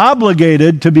were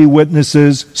obligated to be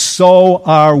witnesses, so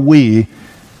are we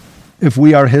if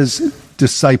we are his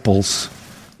disciples.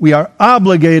 We are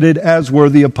obligated as were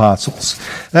the apostles.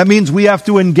 That means we have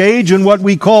to engage in what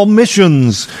we call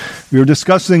missions. We were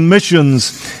discussing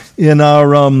missions in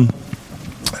our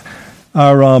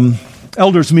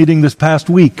elders meeting this past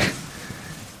week.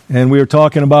 And we were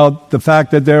talking about the fact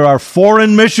that there are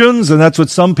foreign missions, and that's what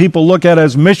some people look at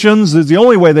as missions. It's the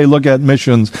only way they look at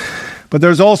missions. But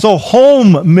there's also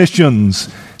home missions.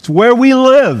 It's where we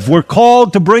live. We're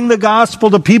called to bring the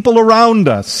gospel to people around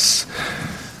us.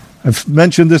 I've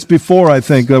mentioned this before, I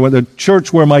think, with the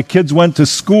church where my kids went to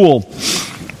school.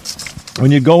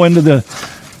 When you go into the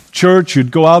church,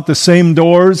 you'd go out the same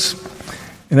doors.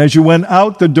 And as you went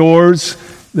out the doors,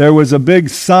 there was a big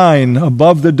sign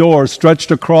above the door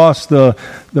stretched across the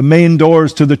main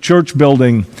doors to the church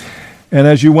building. And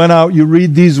as you went out, you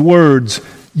read these words,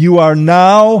 "You are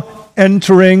now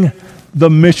entering the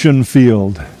mission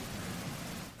field."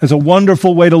 It's a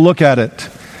wonderful way to look at it.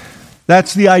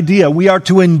 That's the idea. We are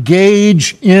to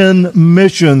engage in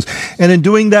missions. And in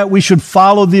doing that, we should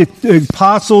follow the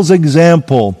apostles'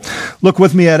 example. Look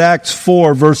with me at Acts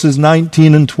 4, verses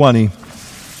 19 and 20.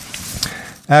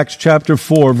 Acts chapter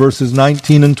 4, verses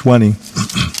 19 and 20.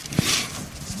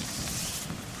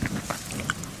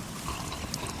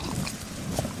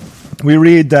 We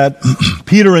read that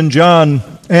Peter and John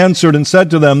answered and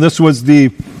said to them, this was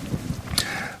the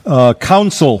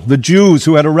council, the Jews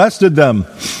who had arrested them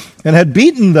and had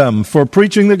beaten them for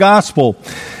preaching the gospel.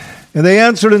 And they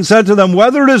answered and said to them,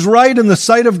 "Whether it is right in the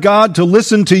sight of God to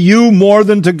listen to you more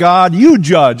than to God, you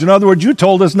judge." In other words, you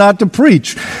told us not to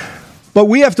preach, but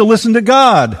we have to listen to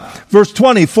God. Verse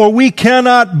 20, "For we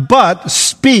cannot but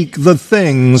speak the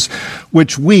things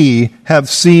which we have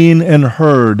seen and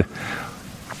heard."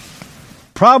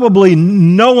 Probably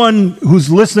no one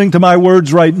who's listening to my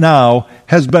words right now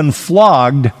has been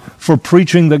flogged for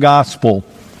preaching the gospel.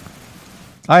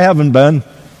 I haven't been.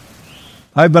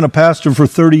 I've been a pastor for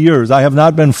 30 years. I have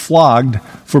not been flogged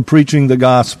for preaching the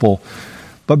gospel.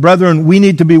 But brethren, we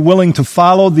need to be willing to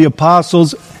follow the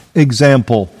apostles'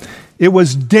 example. It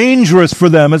was dangerous for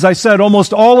them. As I said,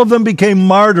 almost all of them became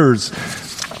martyrs.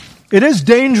 It is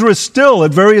dangerous still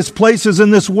at various places in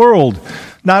this world.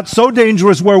 Not so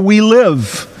dangerous where we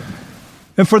live.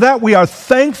 And for that we are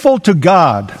thankful to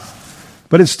God.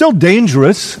 But it's still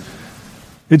dangerous.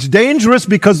 It's dangerous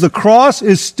because the cross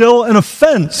is still an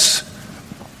offense.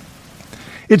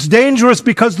 It's dangerous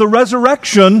because the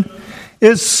resurrection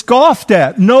is scoffed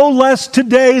at, no less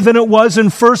today than it was in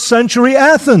first century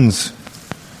Athens.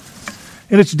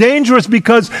 And it's dangerous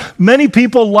because many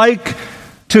people like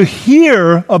to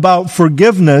hear about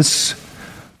forgiveness,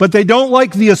 but they don't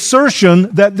like the assertion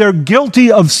that they're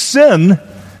guilty of sin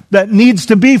that needs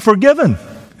to be forgiven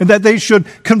and that they should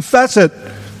confess it.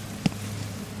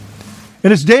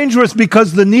 And it's dangerous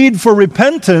because the need for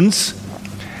repentance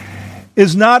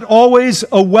is not always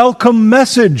a welcome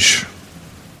message,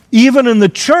 even in the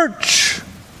church,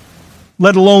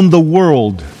 let alone the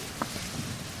world.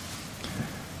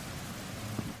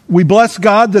 We bless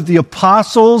God that the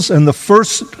apostles and the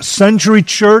first century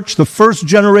church, the first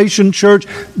generation church,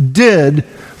 did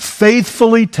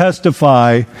faithfully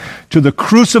testify to the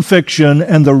crucifixion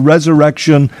and the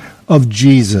resurrection of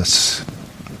Jesus.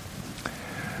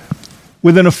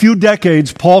 Within a few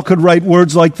decades, Paul could write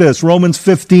words like this, Romans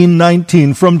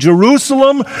 15:19, "From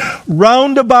Jerusalem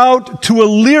round about to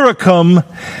Illyricum,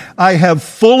 I have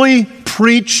fully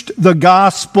preached the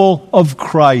gospel of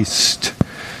Christ."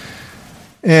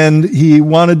 And he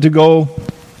wanted to go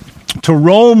to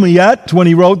Rome yet when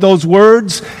he wrote those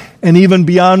words, and even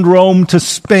beyond Rome to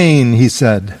Spain, he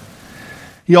said.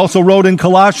 He also wrote in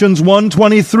Colossians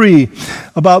 1:23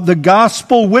 about the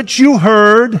gospel which you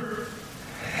heard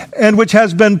and which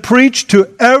has been preached to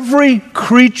every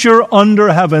creature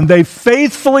under heaven. They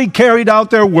faithfully carried out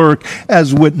their work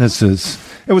as witnesses.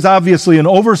 It was obviously an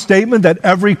overstatement that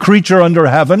every creature under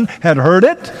heaven had heard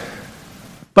it.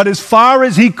 But as far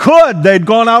as he could, they'd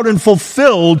gone out and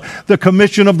fulfilled the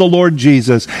commission of the Lord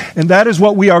Jesus. And that is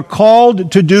what we are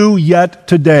called to do yet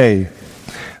today.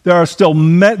 There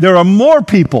are more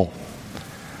people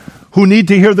who need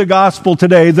to hear the gospel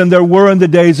today than there were in the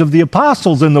days of the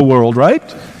apostles in the world, right?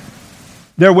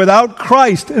 They're without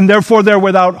Christ, and therefore they're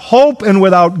without hope and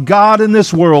without God in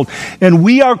this world. And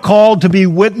we are called to be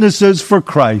witnesses for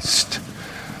Christ.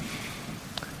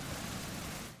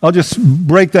 I'll just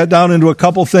break that down into a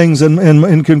couple things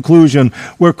in conclusion.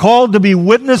 We're called to be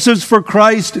witnesses for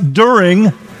Christ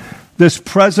during this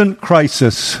present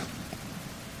crisis.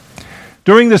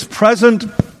 During this present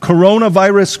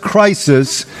coronavirus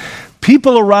crisis,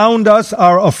 people around us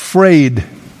are afraid.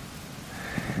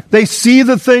 They see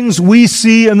the things we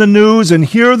see in the news and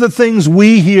hear the things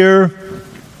we hear,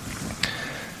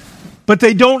 but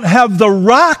they don't have the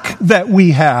rock that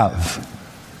we have.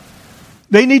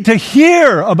 They need to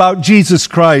hear about Jesus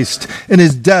Christ and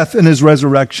His death and His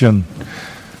resurrection.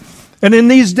 And in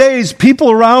these days,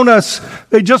 people around us,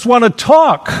 they just want to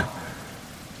talk.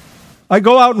 I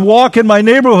go out and walk in my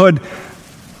neighborhood.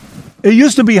 It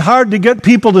used to be hard to get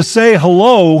people to say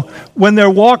hello when they're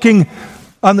walking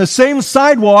on the same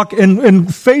sidewalk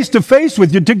and face to face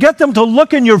with you, to get them to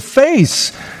look in your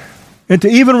face and to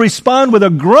even respond with a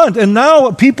grunt. And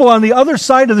now people on the other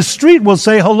side of the street will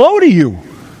say hello to you.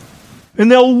 And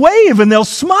they'll wave and they'll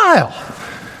smile.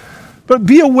 But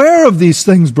be aware of these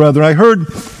things, brother. I heard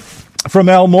from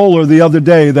Al Mohler the other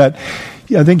day that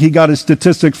I think he got his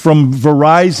statistic from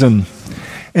Verizon,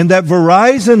 and that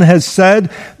Verizon has said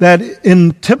that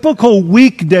in typical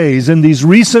weekdays, in these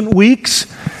recent weeks,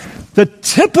 the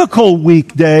typical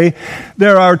weekday,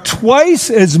 there are twice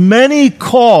as many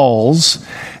calls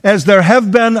as there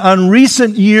have been on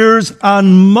recent years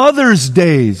on Mother's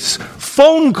Days,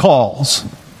 phone calls.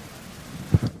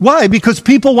 Why? Because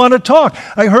people want to talk.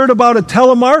 I heard about a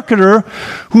telemarketer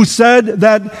who said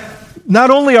that not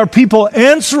only are people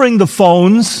answering the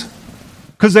phones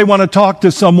because they want to talk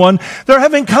to someone, they're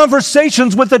having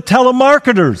conversations with the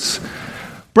telemarketers.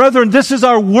 Brethren, this is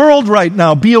our world right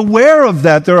now. Be aware of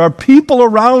that. There are people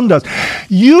around us.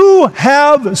 You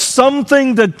have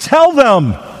something to tell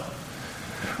them.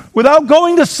 Without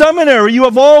going to seminary, you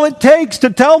have all it takes to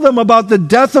tell them about the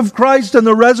death of Christ and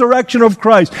the resurrection of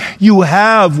Christ. You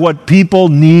have what people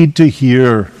need to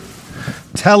hear.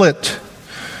 Tell it.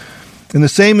 And the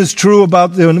same is true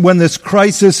about when this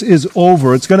crisis is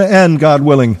over. It's going to end, God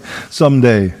willing,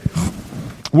 someday.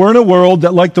 We're in a world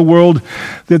that, like the world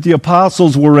that the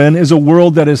apostles were in, is a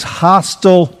world that is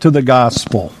hostile to the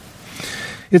gospel.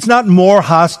 It's not more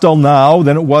hostile now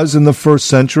than it was in the first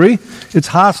century. It's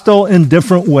hostile in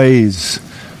different ways.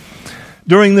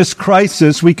 During this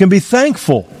crisis, we can be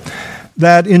thankful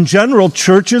that in general,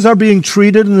 churches are being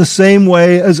treated in the same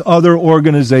way as other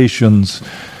organizations.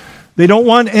 They don't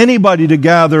want anybody to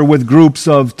gather with groups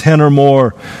of 10 or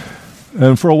more.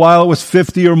 And for a while it was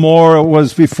 50 or more. It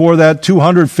was before that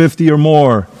 250 or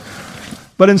more.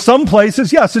 But in some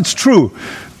places, yes, it's true.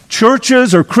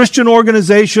 Churches or Christian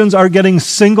organizations are getting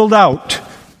singled out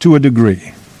to a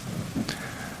degree.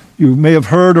 You may have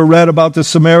heard or read about the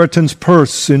Samaritan's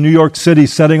Purse in New York City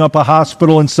setting up a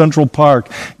hospital in Central Park,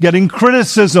 getting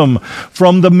criticism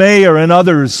from the mayor and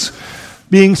others,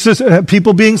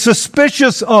 people being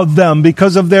suspicious of them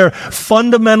because of their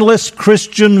fundamentalist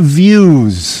Christian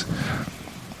views.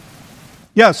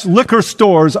 Yes, liquor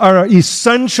stores are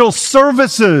essential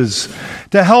services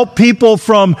to help people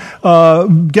from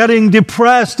getting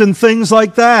depressed and things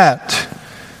like that.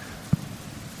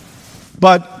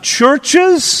 But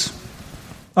churches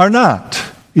are not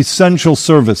essential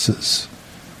services.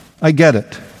 I get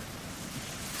it.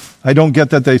 I don't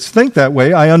get that they think that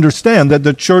way. I understand that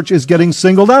the church is getting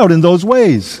singled out in those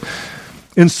ways.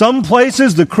 In some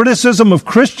places, the criticism of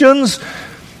Christians,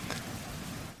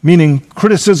 meaning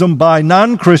criticism by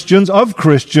non-Christians of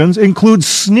Christians, includes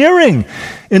sneering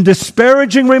and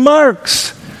disparaging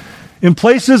remarks. In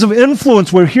places of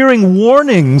influence, we're hearing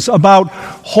warnings about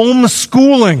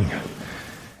homeschooling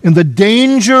and the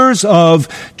dangers of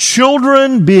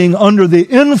children being under the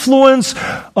influence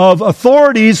of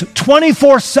authorities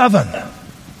 24/7.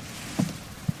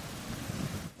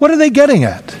 What are they getting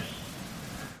at?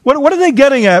 What are they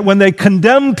getting at when they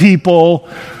condemn people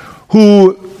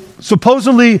who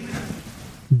supposedly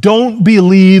don't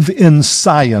believe in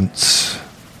science?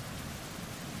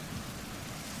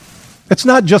 It's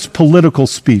not just political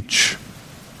speech.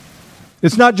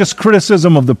 It's not just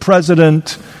criticism of the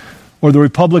president or the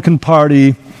Republican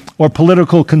Party or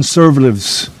political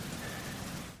conservatives.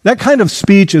 That kind of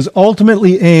speech is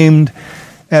ultimately aimed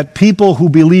at people who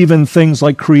believe in things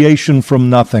like creation from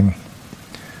nothing,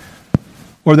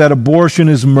 or that abortion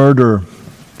is murder,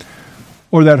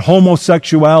 or that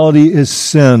homosexuality is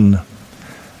sin,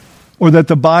 or that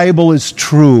the Bible is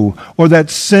true, or that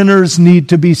sinners need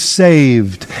to be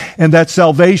saved, and that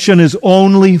salvation is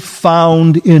only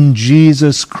found in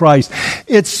Jesus Christ.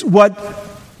 It's what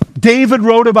David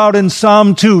wrote about in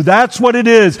Psalm 2. That's what it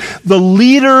is. The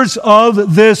leaders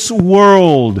of this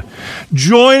world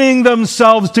joining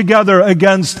themselves together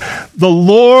against the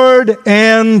Lord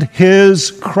and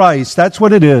His Christ. That's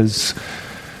what it is.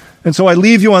 And so I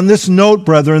leave you on this note,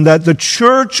 brethren, that the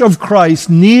church of Christ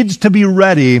needs to be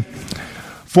ready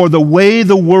for the way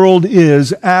the world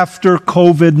is after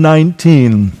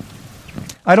COVID-19.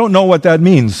 I don't know what that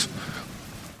means.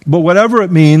 But whatever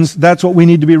it means, that's what we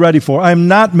need to be ready for. I'm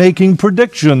not making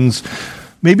predictions.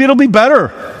 Maybe it'll be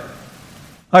better.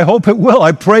 I hope it will.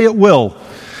 I pray it will.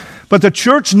 But the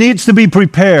church needs to be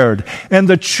prepared. And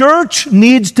the church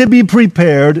needs to be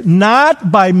prepared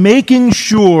not by making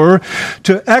sure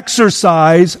to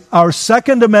exercise our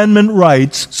Second Amendment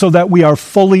rights so that we are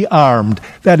fully armed.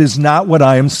 That is not what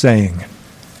I am saying.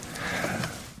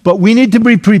 But we need to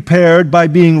be prepared by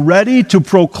being ready to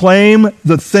proclaim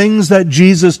the things that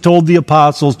Jesus told the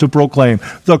apostles to proclaim.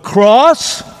 The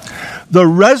cross, the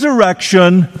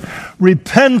resurrection,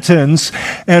 repentance,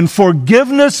 and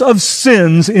forgiveness of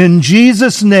sins in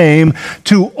Jesus' name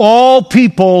to all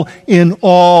people in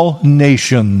all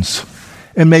nations.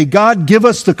 And may God give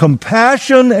us the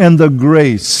compassion and the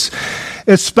grace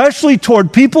especially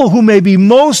toward people who may be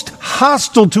most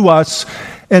hostile to us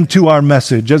and to our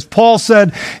message. As Paul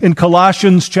said in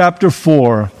Colossians chapter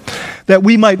 4, that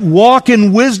we might walk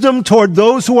in wisdom toward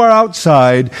those who are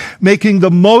outside, making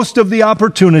the most of the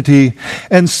opportunity,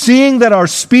 and seeing that our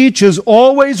speech is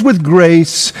always with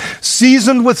grace,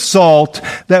 seasoned with salt,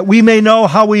 that we may know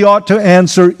how we ought to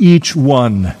answer each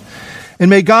one. And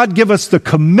may God give us the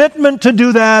commitment to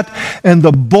do that, and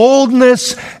the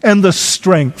boldness and the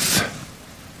strength.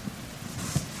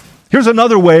 Here's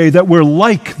another way that we're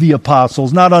like the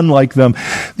apostles, not unlike them.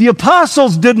 The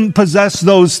apostles didn't possess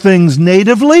those things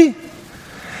natively.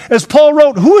 As Paul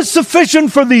wrote, who is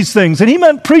sufficient for these things? And he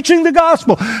meant preaching the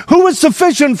gospel. Who is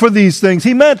sufficient for these things?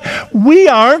 He meant we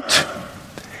aren't.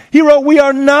 He wrote, we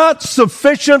are not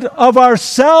sufficient of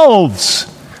ourselves,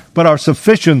 but our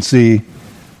sufficiency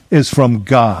is from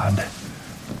God.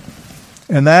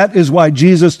 And that is why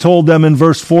Jesus told them in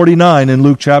verse 49 in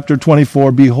Luke chapter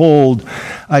 24, behold,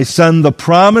 I send the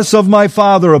promise of my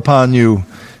Father upon you.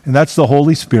 And that's the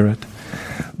Holy Spirit.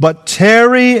 But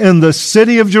tarry in the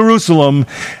city of Jerusalem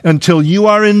until you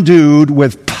are endued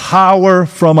with power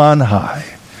from on high.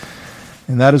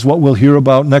 And that is what we'll hear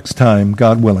about next time,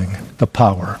 God willing, the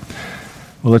power.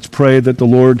 Well, let's pray that the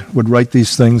Lord would write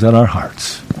these things on our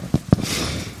hearts.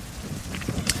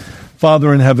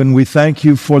 Father in heaven, we thank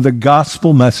you for the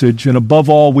gospel message, and above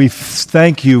all, we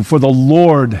thank you for the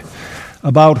Lord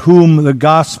about whom the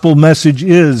gospel message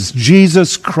is,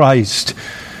 Jesus Christ,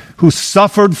 who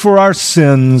suffered for our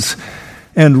sins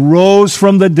and rose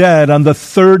from the dead on the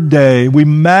third day. We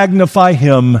magnify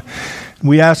him.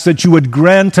 We ask that you would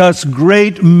grant us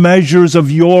great measures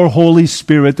of your Holy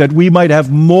Spirit, that we might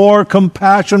have more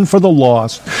compassion for the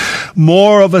lost,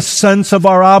 more of a sense of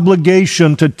our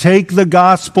obligation to take the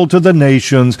gospel to the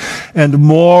nations, and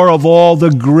more of all the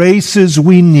graces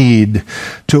we need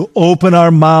to open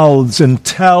our mouths and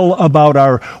tell about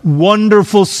our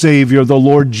wonderful Savior, the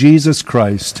Lord Jesus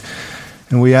Christ.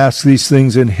 And we ask these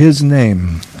things in his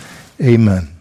name. Amen.